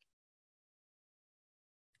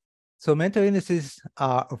 So mental illnesses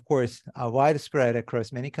are, of course, widespread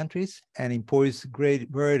across many countries and impose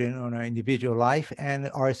great burden on our individual life and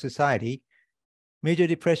our society. Major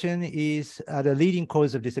depression is the leading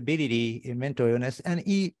cause of disability in mental illness, and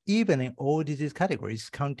even in all disease categories,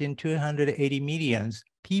 counting 280 million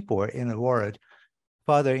people in the world,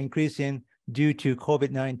 further increasing due to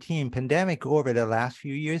COVID-19 pandemic over the last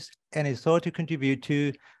few years, and is thought to contribute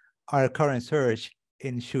to our current surge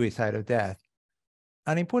in suicidal death.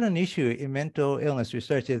 An important issue in mental illness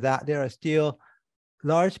research is that there are still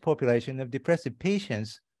large population of depressive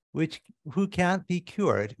patients who can't be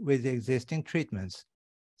cured with existing treatments.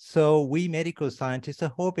 So we medical scientists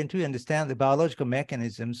are hoping to understand the biological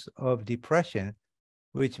mechanisms of depression,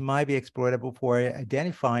 which might be exploitable for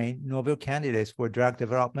identifying novel candidates for drug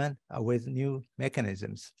development with new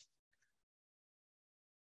mechanisms.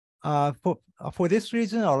 For this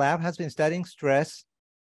reason, our lab has been studying stress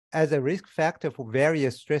as a risk factor for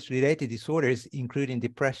various stress-related disorders, including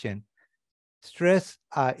depression. Stress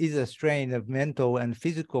is a strain of mental and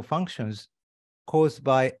physical functions caused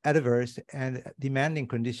by adverse and demanding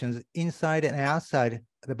conditions inside and outside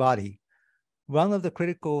the body. One of the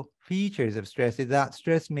critical features of stress is that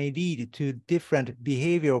stress may lead to different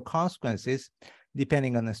behavioral consequences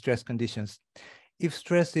depending on the stress conditions. If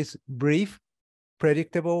stress is brief,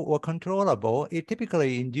 predictable, or controllable, it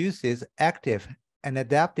typically induces active and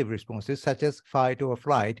adaptive responses such as fight or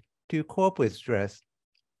flight to cope with stress.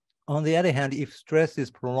 On the other hand, if stress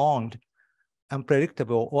is prolonged,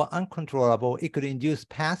 unpredictable, or uncontrollable, it could induce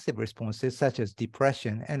passive responses such as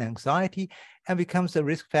depression and anxiety and becomes a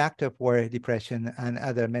risk factor for depression and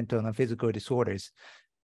other mental and physical disorders.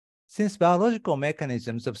 Since biological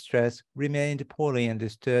mechanisms of stress remained poorly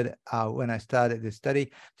understood when I started this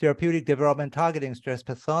study, therapeutic development targeting stress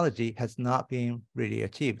pathology has not been really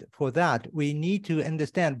achieved. For that, we need to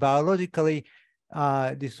understand biologically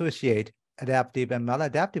dissociate adaptive and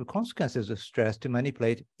maladaptive consequences of stress to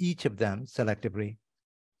manipulate each of them selectively.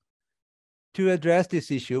 To address this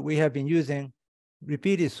issue, we have been using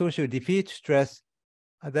repeated social defeat stress.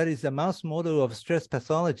 That is a mouse model of stress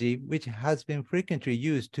pathology, which has been frequently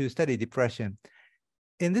used to study depression.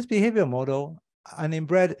 In this behavior model, an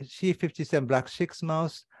inbred C57 black chicks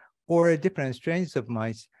mouse or different strains of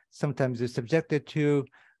mice sometimes is subjected to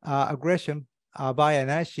aggression by an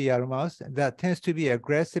ICR mouse that tends to be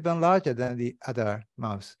aggressive and larger than the other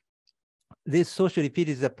mouse. This social defeat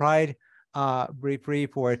is applied briefly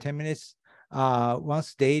for 10 minutes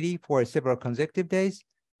once daily for several consecutive days.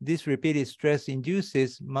 This repeated stress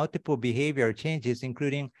induces multiple behavioral changes,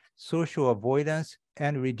 including social avoidance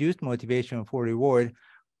and reduced motivation for reward,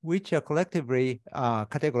 which are collectively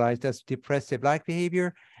categorized as depressive-like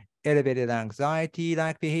behavior, elevated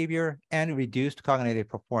anxiety-like behavior, and reduced cognitive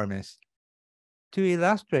performance. To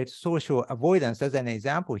illustrate social avoidance as an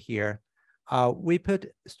example here, we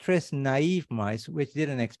put stress-naive mice, which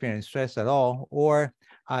didn't experience stress at all, or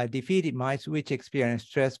defeated mice, which experienced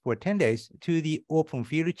stress for 10 days, to the open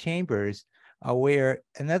field chambers, where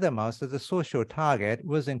another mouse as a social target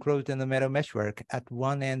was enclosed in the metal meshwork at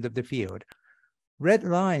one end of the field. Red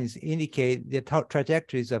lines indicate the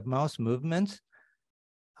trajectories of mouse movements.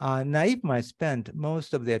 Naive mice spent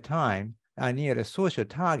most of their time near the social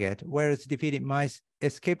target, whereas defeated mice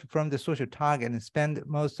escaped from the social target and spend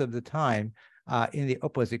most of the time in the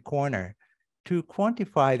opposite corner. To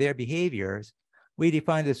quantify their behaviors, we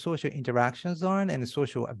define the social interaction zone and the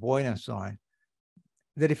social avoidance zone.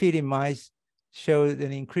 The defeated mice showed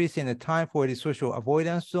an increase in the time for the social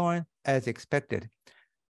avoidance zone as expected.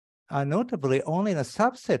 Notably, only a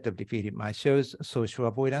subset of defeated mice shows social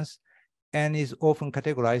avoidance and is often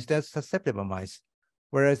categorized as susceptible mice,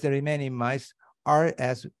 whereas the remaining mice are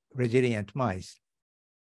as resilient mice.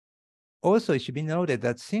 Also, it should be noted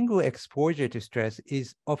that single exposure to stress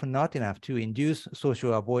is often not enough to induce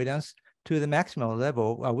social avoidance to the maximal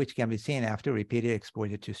level, which can be seen after repeated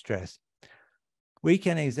exposure to stress. We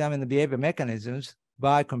can examine the behavior mechanisms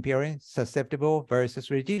by comparing susceptible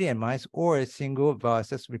versus resilient mice or single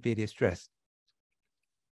versus repeated stress.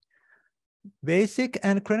 Basic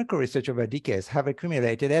and clinical research over decades have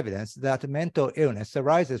accumulated evidence that mental illness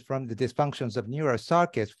arises from the dysfunctions of neural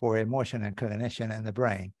circuits for emotion and cognition in the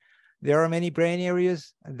brain. There are many brain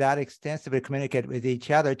areas that extensively communicate with each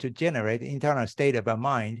other to generate the internal state of our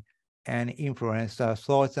mind and influence our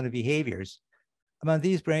thoughts and behaviors. Among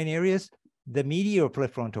these brain areas, the medial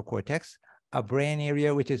prefrontal cortex, a brain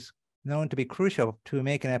area which is known to be crucial to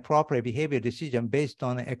make an appropriate behavior decision based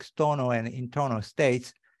on external and internal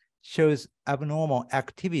states, shows abnormal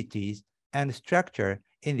activities and structure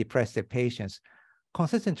in depressive patients,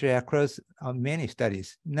 consistently across many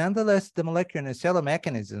studies. Nonetheless, the molecular and cellular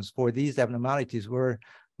mechanisms for these abnormalities were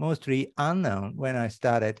mostly unknown when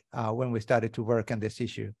we started to work on this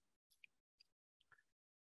issue.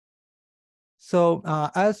 So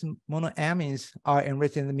as monoamines are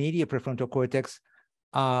enriched in the medial prefrontal cortex,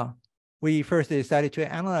 we first decided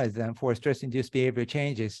to analyze them for stress-induced behavior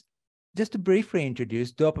changes. Just to briefly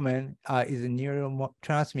introduce, dopamine is a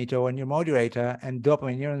neurotransmitter or neuromodulator, and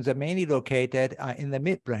dopamine neurons are mainly located in the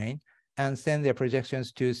midbrain and send their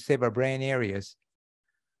projections to several brain areas.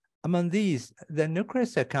 Among these, the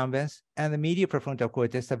nucleus accumbens and the medial prefrontal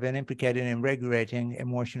cortex have been implicated in regulating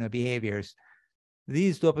emotional behaviors.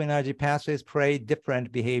 These dopaminergic pathways play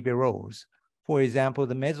different behavior roles. For example,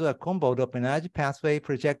 the mesoaccumbal dopaminergic pathway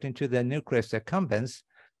projecting to the nucleus accumbens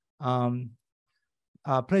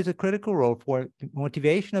plays a critical role for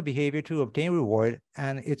motivational behavior to obtain reward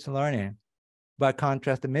and its learning. By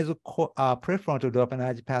contrast, the prefrontal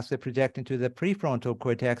dopaminergic pathway projecting to the prefrontal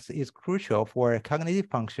cortex is crucial for cognitive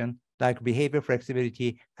function like behavior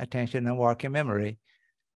flexibility, attention, and working memory.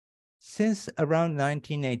 Since around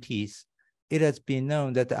 1980s, it has been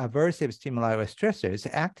known that the aversive stimuli or stressors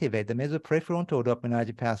activate the mesoprefrontal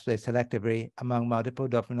dopaminergic pathway selectively among multiple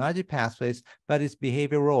dopaminergic pathways, but its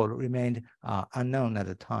behavioral role remained unknown at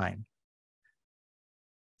the time.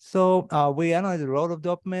 So we analyzed the role of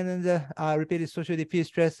dopamine in the repeated social diffuse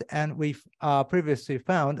stress, and we previously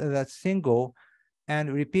found that single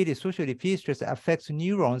and repeated social diffuse stress affects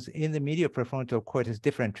neurons in the medial prefrontal cortex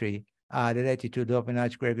differently related to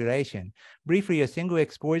dopaminergic regulation. Briefly, a single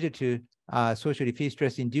exposure to social diffuse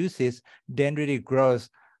stress induces dendritic growth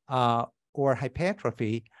or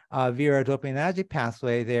hypertrophy via dopaminergic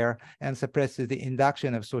pathway there and suppresses the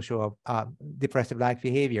induction of social depressive-like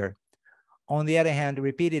behavior. On the other hand,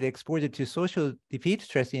 repeated exposure to social diffuse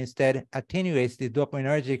stress instead attenuates the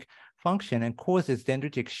dopaminergic function and causes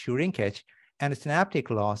dendritic shrinkage and synaptic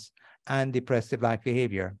loss and depressive-like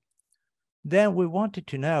behavior. Then we wanted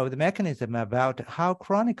to know the mechanism about how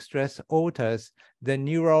chronic stress alters the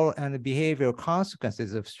neural and behavioral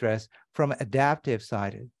consequences of stress from adaptive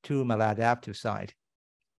side to maladaptive side.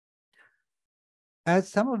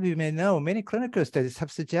 As some of you may know, many clinical studies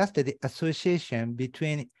have suggested the association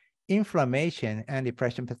between inflammation and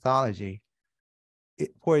depression pathology.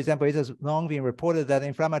 For example, it has long been reported that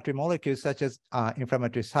inflammatory molecules such as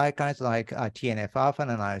inflammatory cytokines like TNF-alpha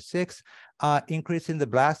and IL-6 increase in the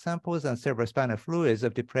blood samples and cerebrospinal fluids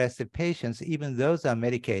of depressive patients, even those are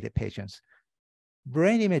medicated patients.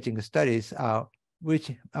 Brain imaging studies, which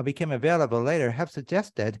became available later, have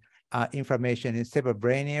suggested inflammation in several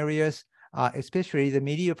brain areas, especially the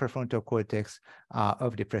medial prefrontal cortex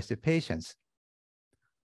of depressive patients.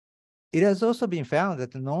 It has also been found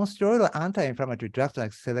that the non-steroidal anti-inflammatory drugs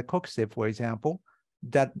like celecoxib, for example,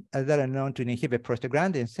 that are known to inhibit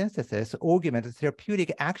prostaglandin synthesis, augment the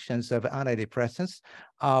therapeutic actions of antidepressants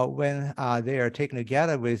when they are taken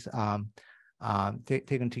together with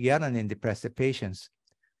in depressive patients.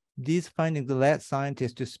 These findings led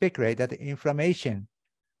scientists to speculate that inflammation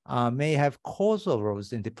may have causal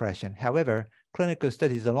roles in depression. However, clinical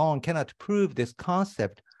studies alone cannot prove this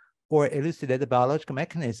concept or elucidate the biological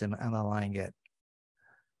mechanism underlying it.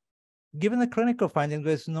 Given the clinical findings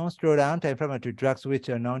with non-steroidal anti-inflammatory drugs which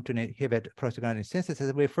are known to inhibit prostaglandin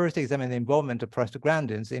synthesis, we first examined the involvement of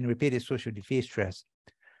prostaglandins in repeated social diffuse stress.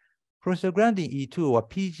 Prostaglandin E2 or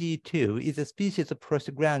PGE2 is a species of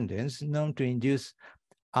prostaglandins known to induce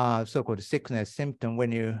so-called sickness symptom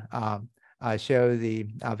when you show the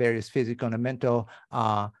various physical and mental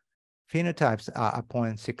phenotypes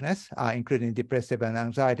upon sickness, including depressive and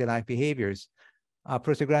anxiety-like behaviors.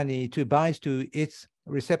 Prostaglandin E2 binds to its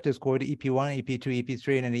receptors called EP1, EP2,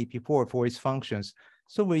 EP3, and EP4 for its functions.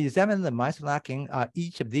 So we examined the mice lacking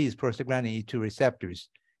each of these prostaglandin E2 receptors.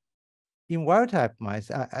 In wild-type mice,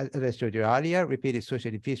 as I showed you earlier, repeated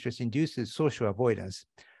social diffuse stress induces social avoidance.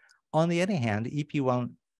 On the other hand,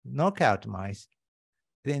 EP1 knockout mice,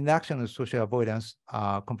 the induction of social avoidance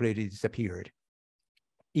completely disappeared.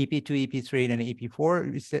 EP2, EP3, and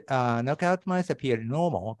EP4 knockout mice appeared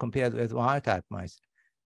normal compared with wild-type mice.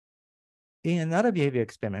 In another behavior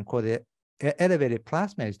experiment called the elevated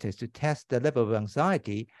plasma test to test the level of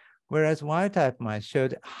anxiety, whereas wild-type mice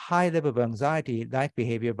showed high level of anxiety-like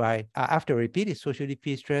behavior by after repeated social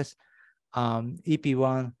diffuse stress,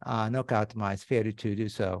 EP1 knockout mice failed to do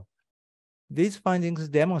so. These findings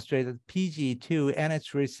demonstrate that PGE2 and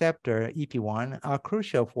its receptor EP1 are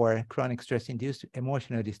crucial for chronic stress-induced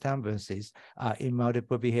emotional disturbances in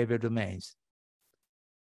multiple behavioral domains.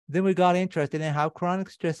 Then we got interested in how chronic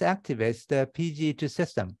stress activates the PGE2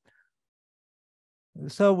 system.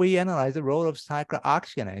 So we analyzed the role of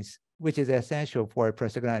cyclooxygenase, which is essential for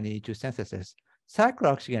prostaglandin E2 synthesis.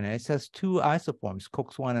 Cyclooxygenase has two isoforms,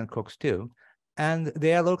 COX-1 and COX-2, and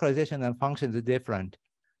their localization and functions are different.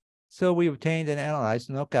 So we obtained and analyzed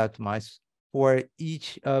knockout mice for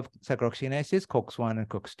each of cyclooxygenases, COX-1 and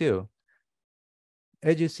COX-2.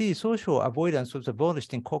 As you see, social avoidance was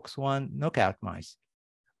abolished in COX-1 knockout mice.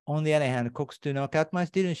 On the other hand, COX-2 knockout mice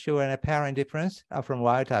didn't show an apparent difference from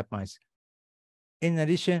wild-type mice. In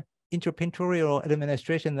addition, intrapictorial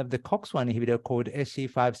administration of the COX-1 inhibitor called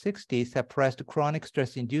SC560 suppressed chronic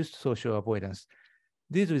stress-induced social avoidance.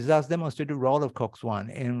 These results demonstrate the role of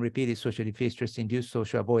COX-1 in repeated social diffuse stress-induced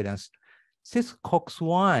social avoidance. Since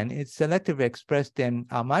COX-1 is selectively expressed in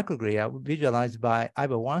microglia visualized by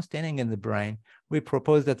IBA1 staining in the brain, we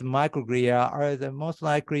propose that the microglia are the most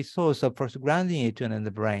likely source of prostaglandin E2 in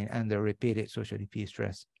the brain and the repeated social diffuse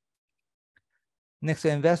stress. Next,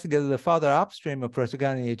 we investigated the further upstream of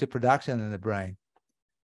prostaglandin E2 production in the brain.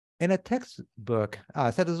 In a textbook,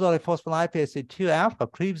 cytosolic phospholipase 2 alpha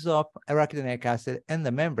cleaves off arachidonic acid in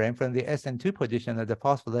the membrane from the SN2 position of the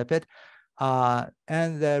phospholipid,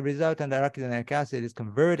 and the resultant arachidonic acid is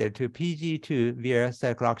converted to PG2 via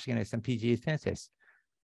cyclooxygenase and PGE synthesis.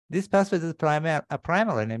 This pathway is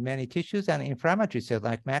primarily in many tissues and inflammatory cells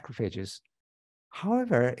like macrophages.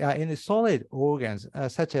 However, in the solid organs,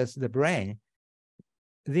 such as the brain,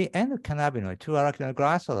 the endocannabinoid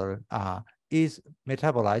 2-arachidonoglycerol is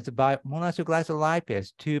metabolized by monoacylglycerol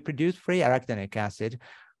lipase to produce free arachidonic acid,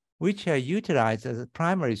 which are utilized as a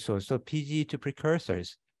primary source of PGE2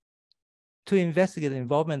 precursors. To investigate the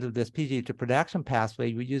involvement of this PGE2 production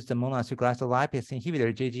pathway, we used the monoacylglycerol lipase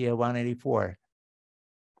inhibitor JGL184.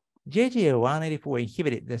 JGL184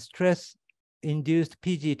 inhibited the stress-induced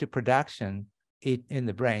PGE2 production in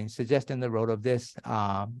the brain, suggesting the role of this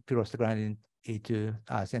prostaglandin E2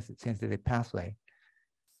 sensitive pathway.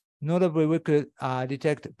 Notably, we could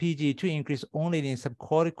detect PGE2 increase only in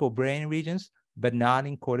subcortical brain regions, but not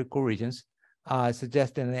in cortical regions,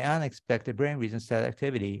 suggesting the unexpected brain region cell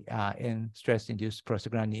activity in stress-induced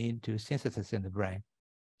prostaglandin E2 synthesis in the brain.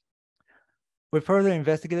 We further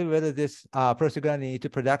investigated whether this prostaglandin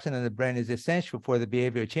E2 production in the brain is essential for the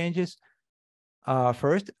behavioral changes.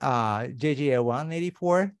 First,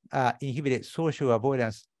 JGL184 inhibited social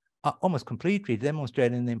avoidance almost completely,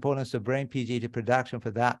 demonstrating the importance of brain PGE2 production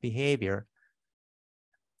for that behavior.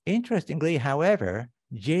 Interestingly, however,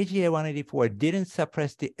 JGL184 didn't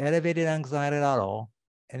suppress the elevated anxiety at all,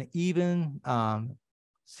 and even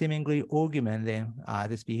seemingly augmenting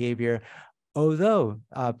this behavior, although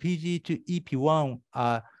PGE2 EP1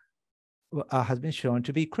 has been shown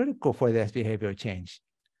to be critical for this behavioral change,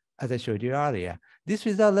 as I showed you earlier. This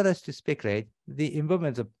result led us to speculate the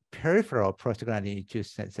involvement of peripheral prostaglandin E2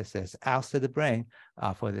 synthesis outside the brain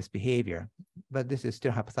for this behavior, but this is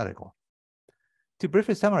still hypothetical. To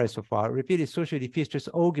briefly summarize so far, repeated social diffuse stress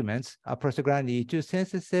augments prostaglandin E2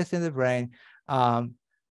 synthesis in the brain from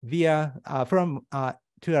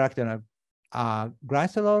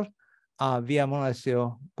 2-arachidonoglycerol via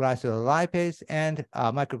monoacylglycerol lipase and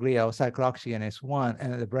microglial cyclooxygenase 1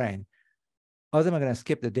 in the brain. Although I'm going to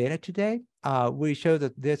skip the data today, we show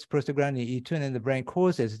that this prostaglandin E2 in the brain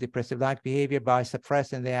causes depressive-like behavior by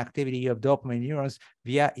suppressing the activity of dopamine neurons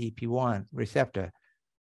via EP1 receptor.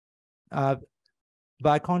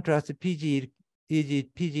 By contrast,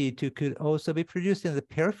 PGE2 could also be produced in the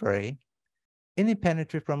periphery,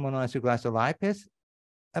 independently from monoacylglycerol lipase,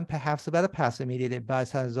 and perhaps by the pathway mediated by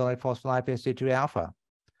cytosolic phospholipase 2 alpha.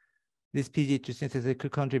 This PGE2 synthesis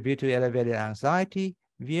could contribute to elevated anxiety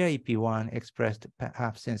via EP1 expressed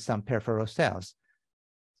perhaps in some peripheral cells.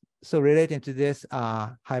 So relating to this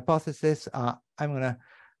hypothesis, I'm going to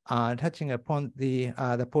touching upon the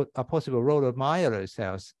possible role of myeloid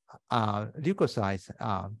cells, leukocytes,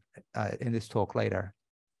 in this talk later.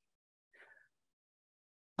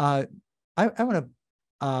 I want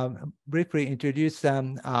to briefly introduce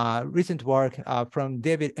some recent work from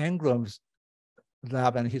David Engram's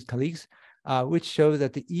lab and his colleagues, which show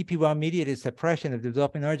that the EP1-mediated suppression of the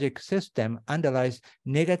dopaminergic system underlies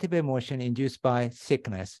negative emotion induced by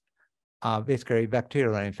sickness, basically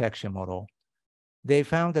bacterial infection model. They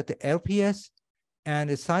found that the LPS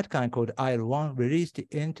and a cytokine called IL-1 released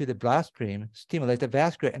into the bloodstream stimulate the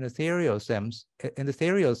vascular endothelial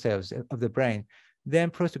cells of the brain.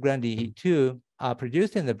 Then prostaglandin E2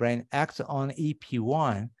 produced in the brain acts on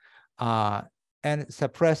EP1 and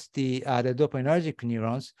suppress the dopaminergic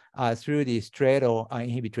neurons through the striatal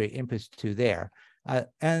inhibitory impulse to there.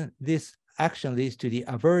 And this action leads to the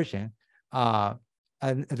aversion and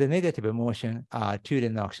the negative emotion to the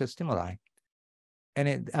noxious stimuli.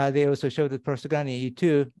 And they also showed that prostaglandin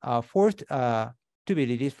E2 forced to be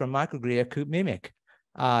released from microglia could mimic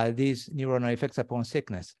these neuronal effects upon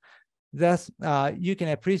sickness. Thus, you can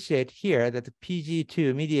appreciate here that the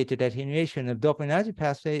PGE2-mediated attenuation of dopaminergic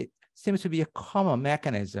pathway seems to be a common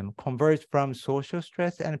mechanism converged from social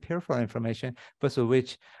stress and peripheral inflammation, both of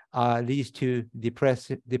which leads to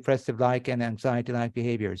depressive-like and anxiety-like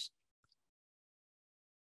behaviors.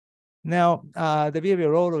 Now, the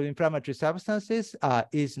behavioral role of inflammatory substances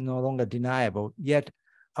is no longer deniable, yet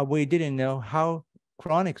we didn't know how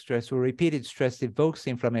chronic stress or repeated stress evokes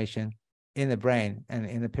inflammation in the brain and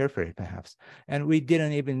in the periphery, perhaps. And we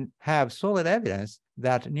didn't even have solid evidence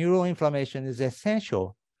that neural inflammation is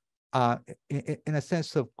essential in a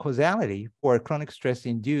sense of causality for chronic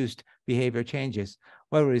stress-induced behavior changes.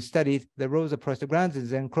 While we studied the roles of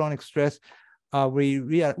prostaglandins and chronic stress,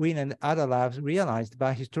 we in other labs realized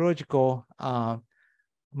by histological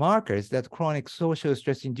markers that chronic social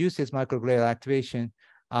stress induces microglial activation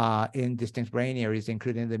in distinct brain areas,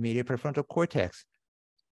 including the medial prefrontal cortex.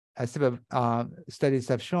 Several studies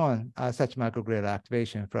have shown such microglial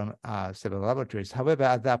activation from several laboratories. However,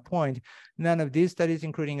 at that point, none of these studies,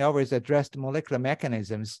 including ours, addressed molecular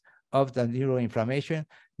mechanisms of the neuroinflammation,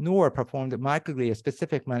 nor performed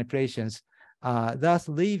microglia-specific manipulations, thus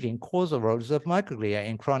leaving causal roles of microglia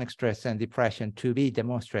in chronic stress and depression to be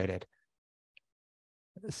demonstrated.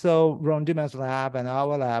 So Ron Duman's lab and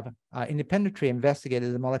our lab independently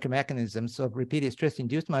investigated the molecular mechanisms of repeated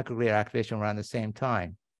stress-induced microglia activation around the same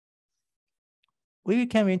time. We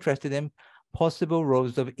became interested in possible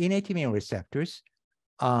roles of innate immune receptors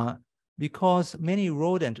because many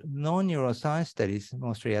rodent non-neuroscience studies,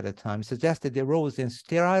 mostly at the time, suggested their roles in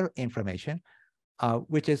sterile inflammation,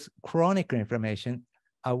 which is chronic inflammation,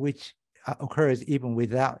 which occurs even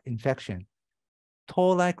without infection.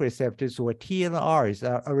 Toll-like receptors, or TLRs,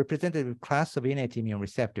 are a representative class of innate immune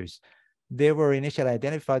receptors. They were initially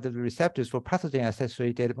identified as receptors for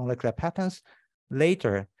pathogen-associated molecular patterns.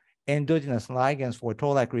 Later, endogenous ligands for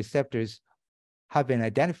toll-like receptors have been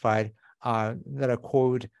identified that are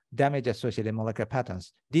called damage-associated molecular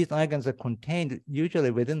patterns. These ligands are contained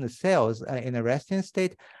usually within the cells in a resting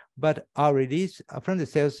state, but are released from the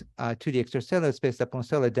cells to the extracellular space upon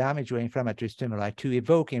cellular damage or inflammatory stimuli to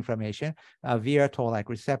evoke inflammation via toll-like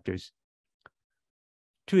receptors.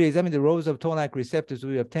 To examine the roles of toll-like receptors,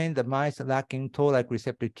 we obtained the mice lacking toll-like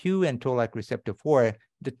receptor 2 and toll-like receptor 4,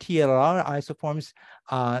 the TLR isoforms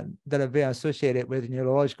that have been associated with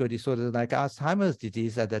neurological disorders like Alzheimer's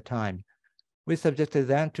disease at the time. We subjected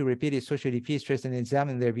them to repeated social repeat stress and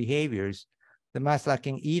examined their behaviors. The mice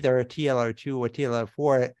lacking either TLR2 or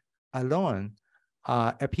TLR4 alone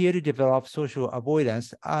appear to develop social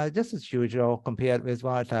avoidance just as usual compared with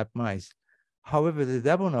wild-type mice. However, the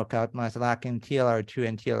double knockout mice lacking TLR2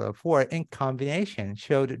 and TLR4 in combination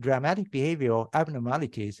showed dramatic behavioral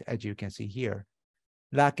abnormalities, as you can see here.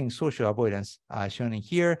 Lacking social avoidance shown in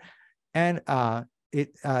here, and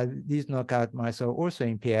these knockout mice are also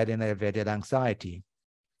impaired in elevated anxiety.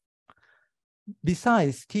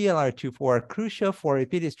 Besides, TLR2/4 are crucial for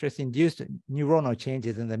repeated stress-induced neuronal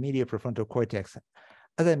changes in the medial prefrontal cortex.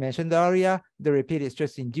 As I mentioned earlier, the repeated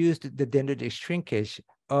stress induced the dendritic shrinkage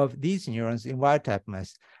of these neurons in wild-type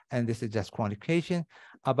mice, and this is just quantification.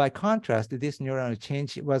 By contrast, this neuronal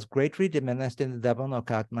change was greatly diminished in the double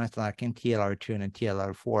knockout mice lacking TLR2 and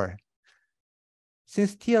TLR4.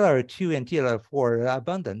 Since TLR2 and TLR4 are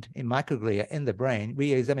abundant in microglia in the brain,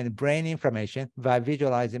 we examined brain inflammation by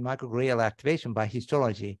visualizing microglial activation by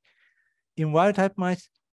histology. In wild-type mice,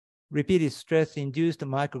 repeated stress-induced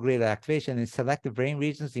microglial activation in selected brain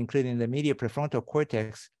regions, including the medial prefrontal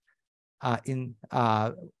cortex,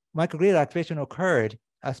 microglial activation occurred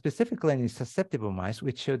specifically in susceptible mice,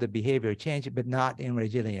 which showed the behavior change, but not in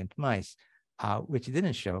resilient mice, which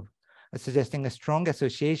didn't show, suggesting a strong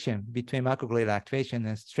association between microglial activation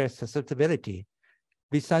and stress susceptibility.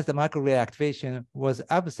 Besides, the microglial activation was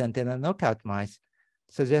absent in the knockout mice,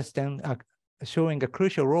 showing a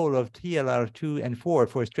crucial role of TLR2 and 4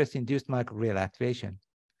 for stress-induced microglial activation.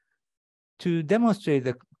 To demonstrate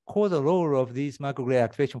the causal role of these microglial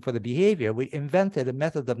activation for the behavior, we invented a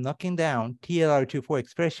method of knocking down TLR2/4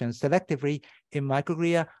 expression selectively in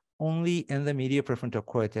microglia only in the medial prefrontal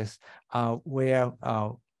cortex, where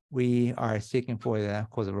we are seeking for the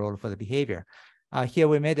causal role for the behavior. Here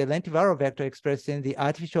we made a lentiviral vector expressing the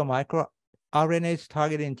artificial microRNAs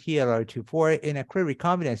targeting TLR2/4 in a clear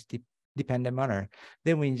recombinance dependent manner.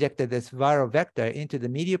 Then we injected this viral vector into the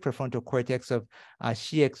medial prefrontal cortex of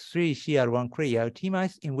CX3 CR1 T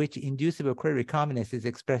mice, in which inducible query recombinase is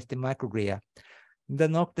expressed in microglia. The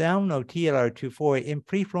knockdown of TLR2/4 in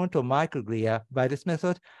prefrontal microglia by this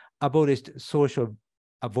method abolished social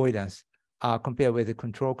avoidance compared with the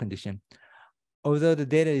control condition. Although the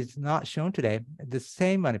data is not shown today, the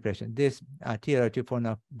same manipulation, this TLR2/4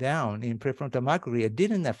 knockdown in prefrontal microglia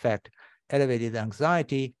didn't affect elevated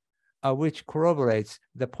anxiety, which corroborates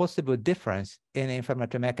the possible difference in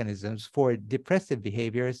inflammatory mechanisms for depressive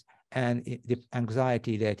behaviors and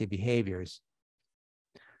anxiety-related behaviors.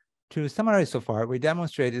 To summarize so far, we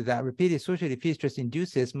demonstrated that repeated social repeat stress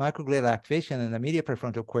induces microglial activation in the medial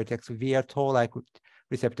prefrontal cortex via toll-like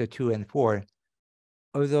receptor 2 and 4.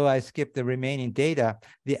 Although I skipped the remaining data,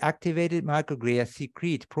 the activated microglia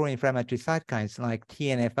secrete pro-inflammatory cytokines like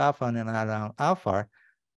TNF-alpha and IL-alpha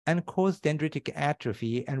and cause dendritic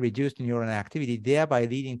atrophy and reduced neuronal activity, thereby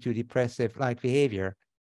leading to depressive-like behavior.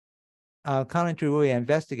 Currently, we are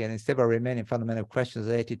investigating several remaining fundamental questions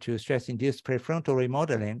related to stress-induced prefrontal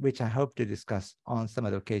remodeling, which I hope to discuss on some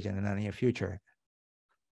other occasion in the near future.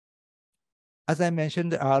 As I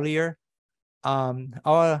mentioned earlier,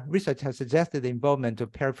 our research has suggested the involvement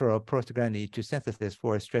of peripheral prostaglandin to synthesis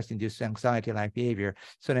for stress-induced anxiety-like behavior.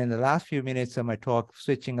 So in the last few minutes of my talk,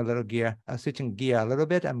 switching gear a little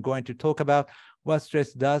bit, I'm going to talk about what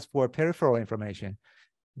stress does for peripheral information.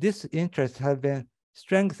 This interest has been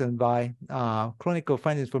strengthened by clinical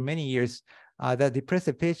findings for many years that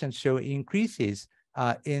depressive patients show increases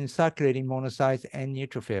in circulating monocytes and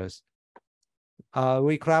neutrophils.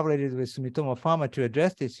 We collaborated with Sumitomo Pharma to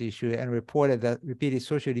address this issue and reported that repeated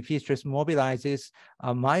social diffuse stress mobilizes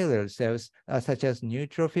myeloid cells such as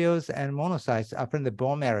neutrophils and monocytes from the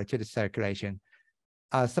bone marrow to the circulation.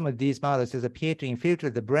 Some of these myeloid cells appear to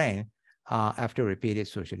infiltrate the brain after repeated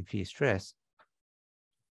social diffuse stress.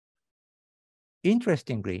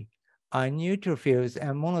 Interestingly, neutrophils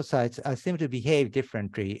and monocytes seem to behave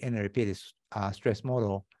differently in a repeated stress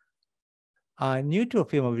model.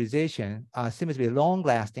 Neutrophil mobilization seems to be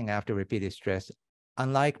long-lasting after repeated stress.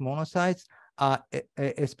 Unlike monocytes,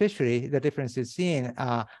 especially the difference is seen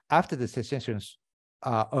after the cessation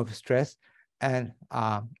of stress and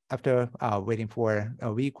after waiting for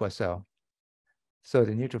a week or so. So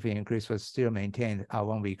the neutrophil increase was still maintained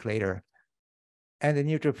 1 week later. And the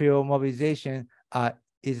neutrophil mobilization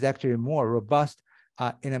is actually more robust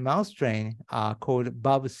in a mouse strain called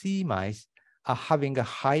BUB-C mice, having a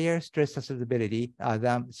higher stress susceptibility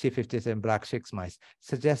than C57 black 6 mice,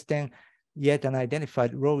 suggesting yet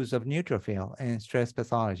unidentified roles of neutrophil in stress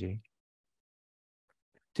pathology.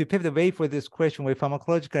 To pave the way for this question, we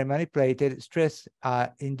pharmacologically manipulated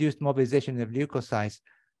stress-induced mobilization of leukocytes.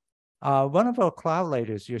 One of our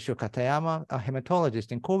collaborators, Yoshio Katayama, a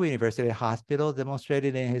hematologist in Kobe University Hospital,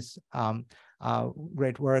 demonstrated in his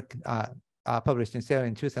great work published in Cell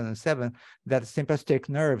in 2007 that sympathetic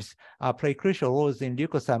nerves play crucial roles in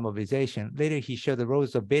leukocyte mobilization. Later, he showed the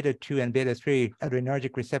roles of beta-2 and beta-3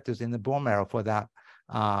 adrenergic receptors in the bone marrow for that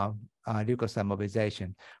leukocyte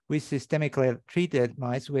mobilization. We systemically treated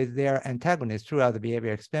mice with their antagonists throughout the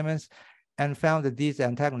behavior experiments and found that these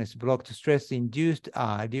antagonists blocked stress-induced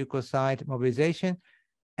leukocyte mobilization.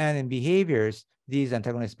 And in behaviors, these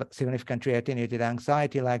antagonists significantly attenuated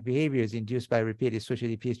anxiety-like behaviors induced by repeated social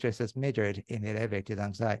diffuse stress as measured in elevated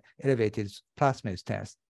plasmid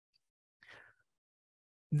test.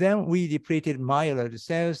 Then we depleted myeloid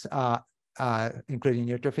cells, including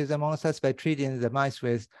neutrophils and monocytes, by treating the mice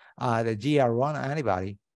with the GR1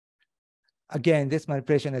 antibody. Again, this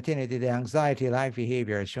manipulation attenuated the anxiety-like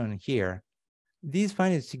behavior shown here. These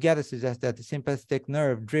findings together suggest that the sympathetic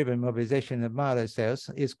nerve-driven mobilization of myeloid cells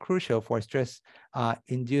is crucial for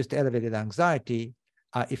stress-induced elevated anxiety,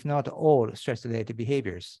 if not all stress-related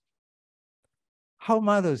behaviors. How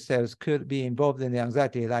myeloid cells could be involved in the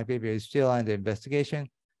anxiety-like behavior is still under investigation.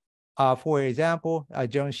 For example,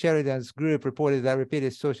 John Sheridan's group reported that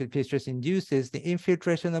repeated social diffuse stress induces the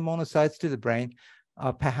infiltration of monocytes to the brain,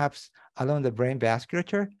 perhaps along the brain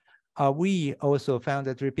vasculature. We also found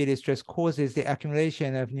that repeated stress causes the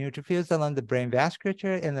accumulation of neutrophils along the brain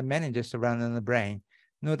vasculature and the meninges surrounding the brain.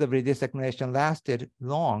 Notably, this accumulation lasted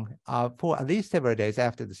long for at least several days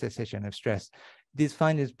after the cessation of stress. These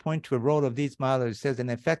findings point to a role of these myeloid cells and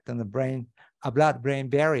effect on the brain, blood-brain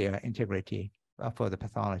barrier integrity for the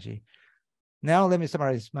pathology. Now, let me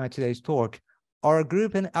summarize my today's talk. Our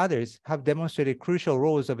group and others have demonstrated crucial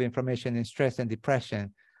roles of information in stress and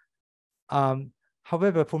depression.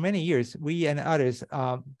 However, for many years, we and others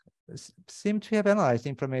seem to have analyzed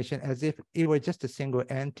information as if it were just a single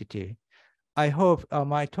entity. I hope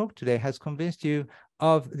my talk today has convinced you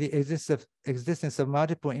of the existence of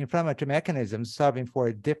multiple inflammatory mechanisms serving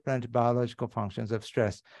for different biological functions of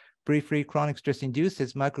stress. Briefly, chronic stress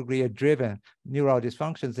induces microglia-driven neural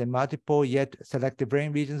dysfunctions in multiple yet selective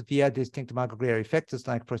brain regions via distinct microglia effectors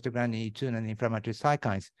like prostaglandin E2 and inflammatory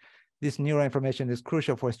cytokines. This neural information is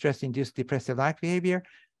crucial for stress-induced depressive-like behavior.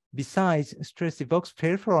 Besides, stress evokes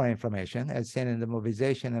peripheral inflammation, as seen in the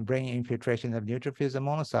mobilization and brain infiltration of neutrophils and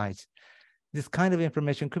monocytes. This kind of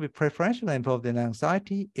information could be preferentially involved in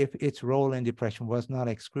anxiety if its role in depression was not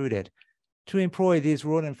excluded. To employ these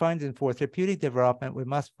role and findings for therapeutic development, we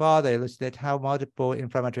must further elucidate how multiple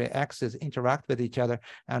inflammatory axes interact with each other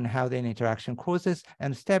and how their interaction causes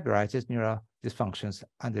and stabilizes neural dysfunctions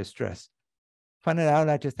under stress. Finally, I would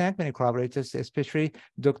like to thank many collaborators, especially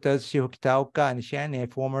Drs. Shiho Kitaoka and Shan,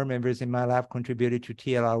 former members in my lab, contributed to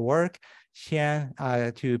TLR work, Shan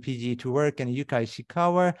to PG2 work, and Yuka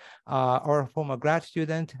Ishikawa, our former grad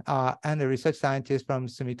student, and a research scientist from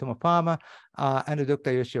Sumitomo Pharma, and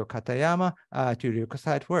Dr. Yoshio Katayama to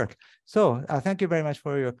leukocyte work. So thank you very much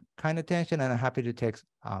for your kind attention, and I'm happy to take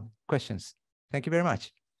questions. Thank you very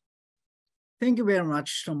much. Thank you very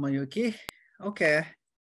much, Tomoyuki. Okay.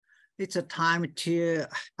 it's a time to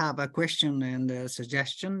have a question and a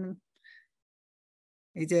suggestion.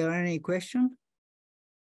 Is there any question?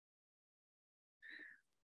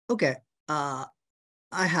 Okay, I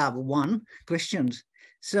have one question.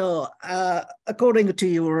 So according to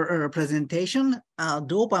your presentation,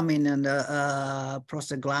 dopamine and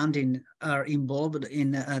prostaglandin are involved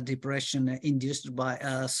in depression induced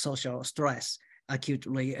by social stress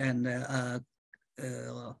acutely and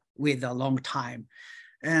with a long time.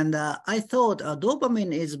 And I thought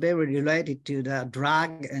dopamine is very related to the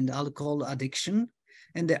drug and alcohol addiction.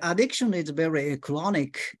 And the addiction is very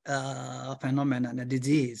chronic phenomenon, a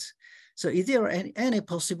disease. So is there any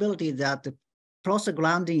possibility that the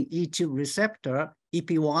prostaglandin E2 receptor,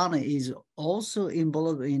 EP1, is also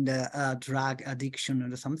involved in the drug addiction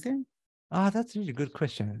or something? That's a really good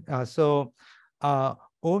question.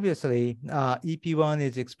 Obviously, EP1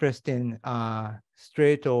 is expressed in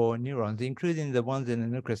striatal neurons, including the ones in the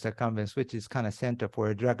nucleus accumbens, which is kind of center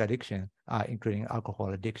for drug addiction, including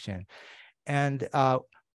alcohol addiction. And our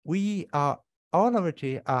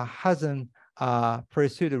laboratory hasn't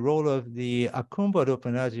pursued the role of the acumbo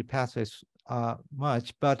dopaminergic pathways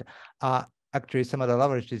much, but actually some of the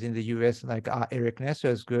laboratories in the US, like Eric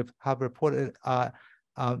Nestor's group, have reported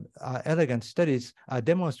elegant studies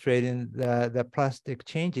demonstrating the plastic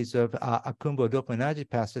changes of acumbo dopaminergic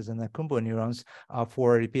pathways and acumbo neurons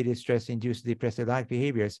for repeated stress-induced depressive-like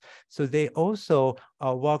behaviors. So they also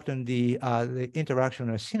worked on the interaction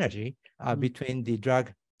or synergy between the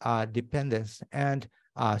drug dependence and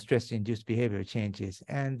stress-induced behavior changes,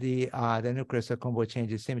 and the nucleus acumbo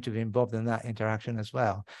changes seem to be involved in that interaction as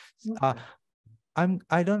well.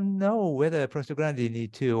 I don't know whether prostaglandin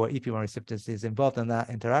E2 or EP1 receptors is involved in that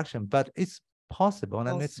interaction, but it's possible,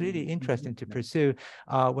 and it's really interesting to pursue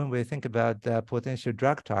when we think about the potential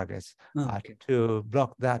drug targets to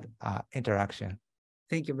block that interaction.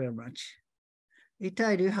 Thank you very much.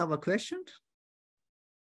 Itai, do you have a question?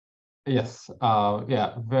 Yes,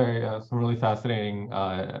 yeah, some really fascinating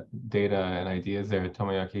data and ideas there,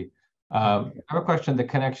 Tomoyaki. I have a question. The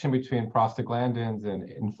connection between prostaglandins and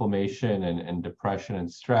inflammation and depression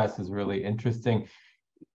and stress is really interesting.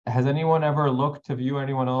 Has anyone ever looked at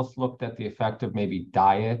the effect of maybe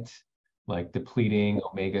diet, like depleting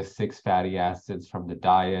omega-6 fatty acids from the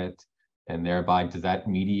diet, and thereby does that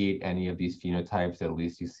mediate any of these phenotypes, at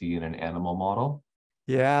least you see in an animal model?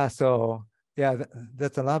 Yeah, so yeah,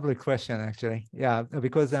 that's a lovely question, actually. Yeah,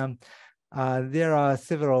 because there are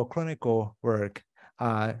several clinical work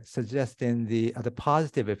suggesting the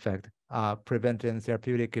positive effect, preventing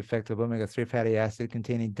therapeutic effect of omega-3 fatty acid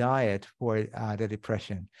containing diet for the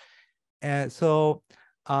depression. And so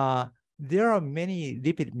there are many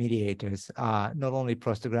lipid mediators, not only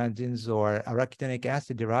prostaglandins or arachidonic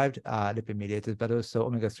acid derived lipid mediators, but also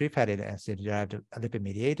omega-3 fatty acid derived lipid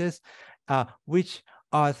mediators, which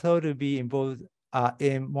are thought to be involved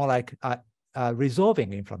in more like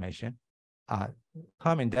resolving inflammation,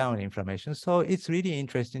 calming down inflammation. So it's really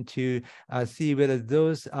interesting to see whether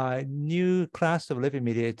those new class of lipid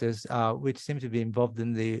mediators, which seem to be involved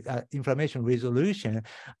in the inflammation resolution,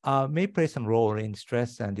 may play some role in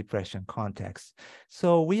stress and depression context.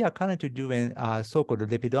 So we are currently doing so-called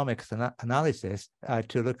lipidomics analysis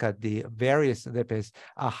to look at the various lipids,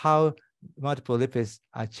 how multiple lipids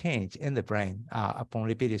change in the brain upon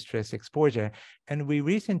repeated stress exposure. And we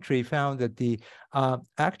recently found that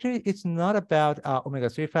actually it's not about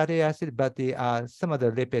omega-3 fatty acid, but some of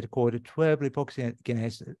the lipid called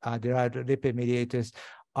 12-lipoxygenase derived lipid mediators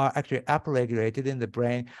are actually upregulated in the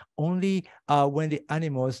brain only when the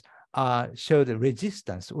animals show the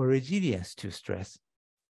resistance or resilience to stress.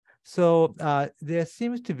 So there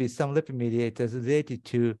seems to be some lipid mediators related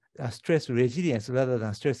to stress resilience rather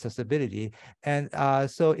than stress susceptibility. And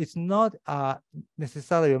so it's not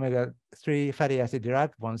necessarily omega-3 fatty acid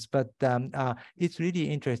derived ones, but it's really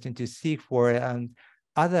interesting to see for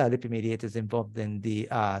other lipid mediators involved in the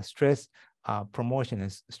stress promotion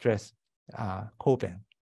and stress coping.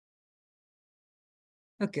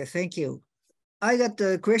 Okay, thank you. I got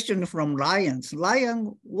a question from Ryan.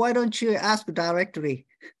 Ryan, why don't you ask directly?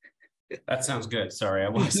 That sounds good. Sorry, I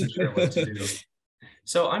wasn't sure what to do.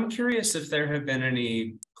 So I'm curious if there have been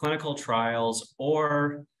any clinical trials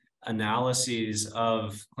or analyses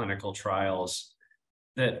of clinical trials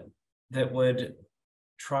that would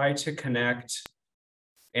try to connect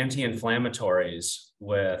anti-inflammatories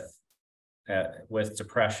with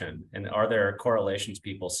depression, and are there correlations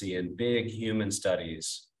people see in big human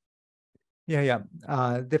studies? Yeah,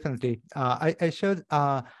 definitely. I showed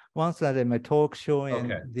one slide in my talk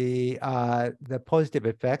showing the positive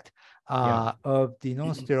effect of the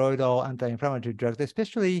non-steroidal anti-inflammatory drugs,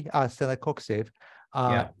 especially celecoxib,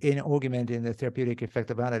 in augmenting the therapeutic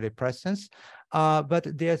effect of antidepressants.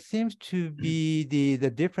 But there seems to be the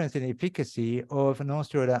difference in efficacy of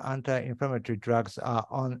non-steroidal anti-inflammatory drugs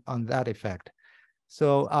on that effect.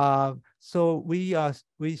 So we aren't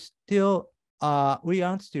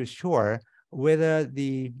still sure whether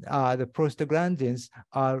the prostaglandins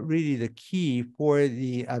are really the key for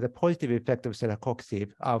the positive effect of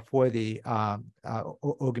celecoxib for the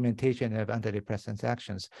augmentation of antidepressants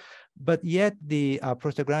actions. But yet the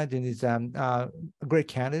prostaglandin is a great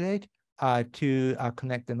candidate to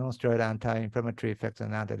connect the non-steroidal anti-inflammatory effects on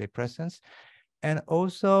antidepressants. And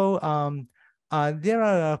also there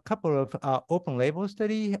are a couple of open label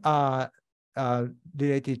study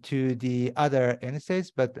related to the other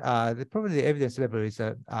NSAIDs, but probably the evidence level is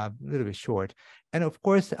a little bit short. And of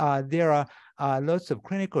course, there are lots of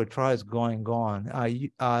clinical trials going on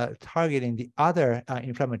targeting the other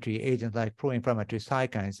inflammatory agents like pro-inflammatory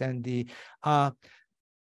cytokines,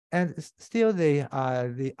 and still the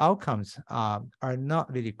outcomes are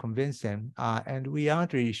not really convincing, and we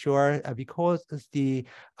aren't really sure because the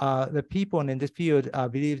people in this field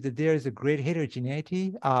believe that there is a great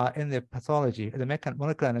heterogeneity in the pathology, the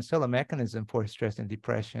molecular and cellular mechanism for stress and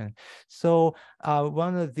depression. So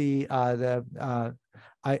one of the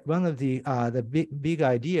big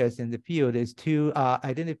ideas in the field is to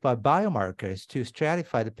identify biomarkers to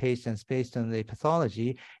stratify the patients based on the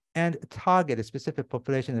pathology and target a specific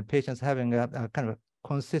population of patients having a kind of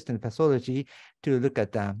consistent pathology to look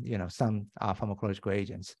at some pharmacological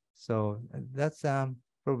agents. So that's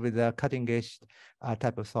probably the cutting edge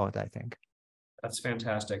type of thought, I think. That's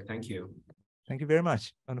fantastic. Thank you. Thank you very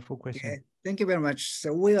much. Wonderful question. Okay. Thank you very much.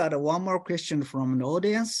 So we had one more question from the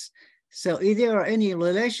audience. So is there any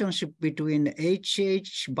relationship between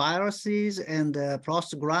HH viruses and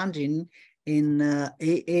prostaglandin in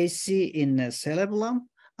AAC in the cerebellum?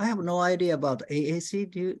 I have no idea about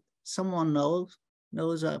AAC. Someone knows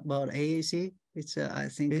about AAC? It's I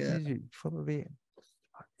think probably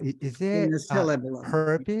is there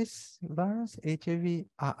herpes virus, HIV?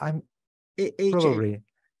 I'm probably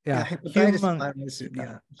hepatitis virus.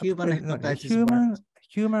 Yeah, human hepatitis virus.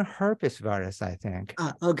 Human herpes virus, I think.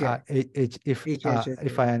 Okay.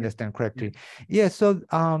 If I understand correctly, yeah. So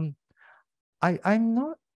I'm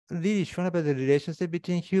not really sure about the relationship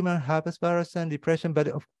between human herpes virus and depression, but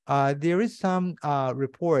there is some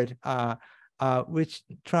report which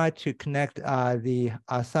tried to connect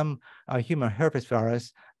some human herpes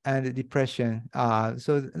virus and depression.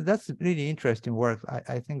 So that's really interesting work.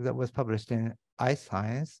 I think that was published in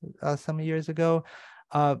iScience some years ago.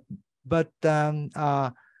 But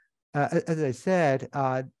as I said,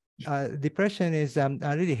 depression is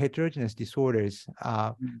really heterogeneous disorders,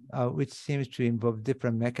 which seems to involve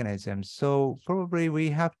different mechanisms. So probably we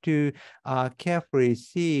have to carefully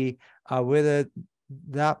see whether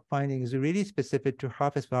that finding is really specific to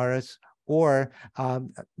herpes virus, or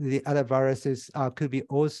the other viruses could be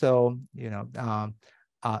also,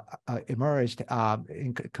 emerged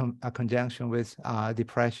in conjunction with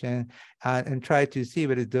depression, and try to see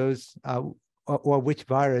whether those or which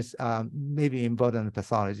virus may be involved in the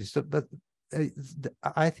pathology. So, but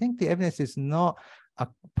I think the evidence is not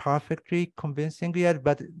perfectly convincing yet,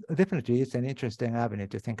 but definitely it's an interesting avenue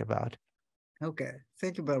to think about. Okay,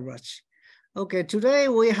 thank you very much. Okay, today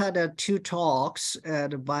we had 2 talks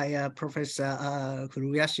by Professor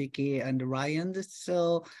Kuruyashiki and Ryan.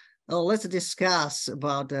 So let's discuss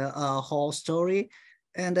about the whole story.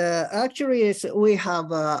 And actually, we have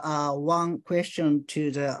one question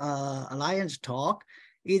to the Alliance talk.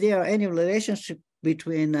 Is there any relationship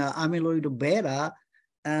between amyloid beta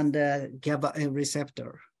and GABA A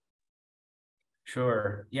receptor?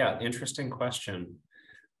 Sure. Yeah, interesting question.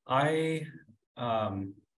 Beta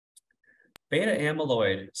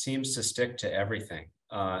amyloid seems to stick to everything.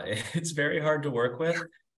 It's very hard to work with.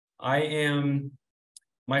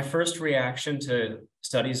 My first reaction to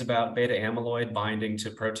studies about beta amyloid binding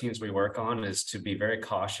to proteins we work on is to be very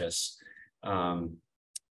cautious.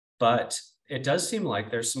 But it does seem like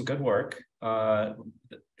there's some good work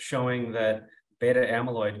showing that beta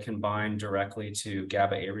amyloid can bind directly to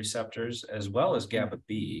GABA A receptors as well as GABA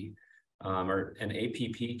B, and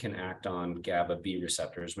APP can act on GABA B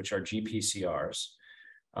receptors, which are GPCRs.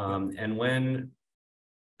 And when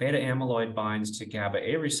beta amyloid binds to GABA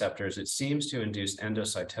A receptors, it seems to induce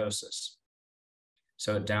endocytosis.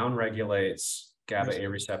 So it downregulates GABA A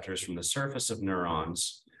receptors from the surface of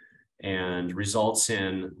neurons and results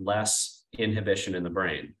in less inhibition in the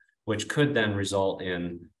brain, which could then result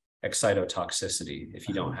in excitotoxicity if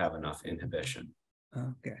you don't have enough inhibition.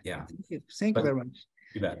 Okay. Yeah. Thank you very much.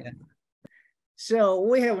 You bet. Yeah. So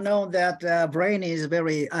we have known that brain is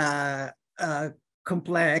very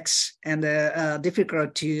complex and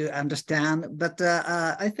difficult to understand, but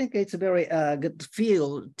I think it's a very good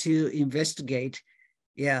field to investigate,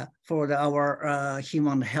 yeah, for our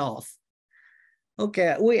human health.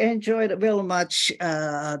 Okay, we enjoyed very much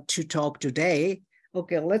to talk today.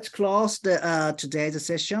 Okay, let's close today's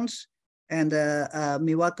sessions. And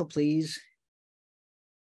Miwako, please.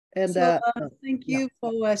 And thank you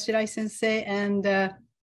for Shirai Sensei and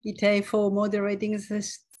Ite for moderating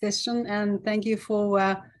this session, and thank you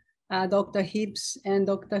for Dr. Hibbs and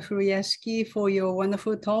Dr. Furuyashiki for your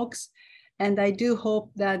wonderful talks. And I do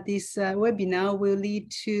hope that this webinar will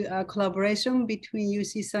lead to a collaboration between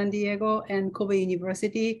UC San Diego and Kobe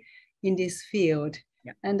University in this field.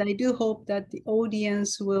 Yeah. And I do hope that the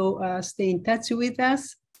audience will stay in touch with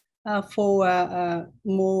us for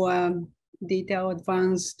more detailed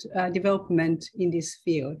advanced development in this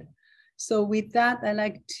field. So with that, I'd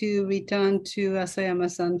like to return to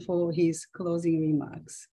Asoyama-san for his closing remarks.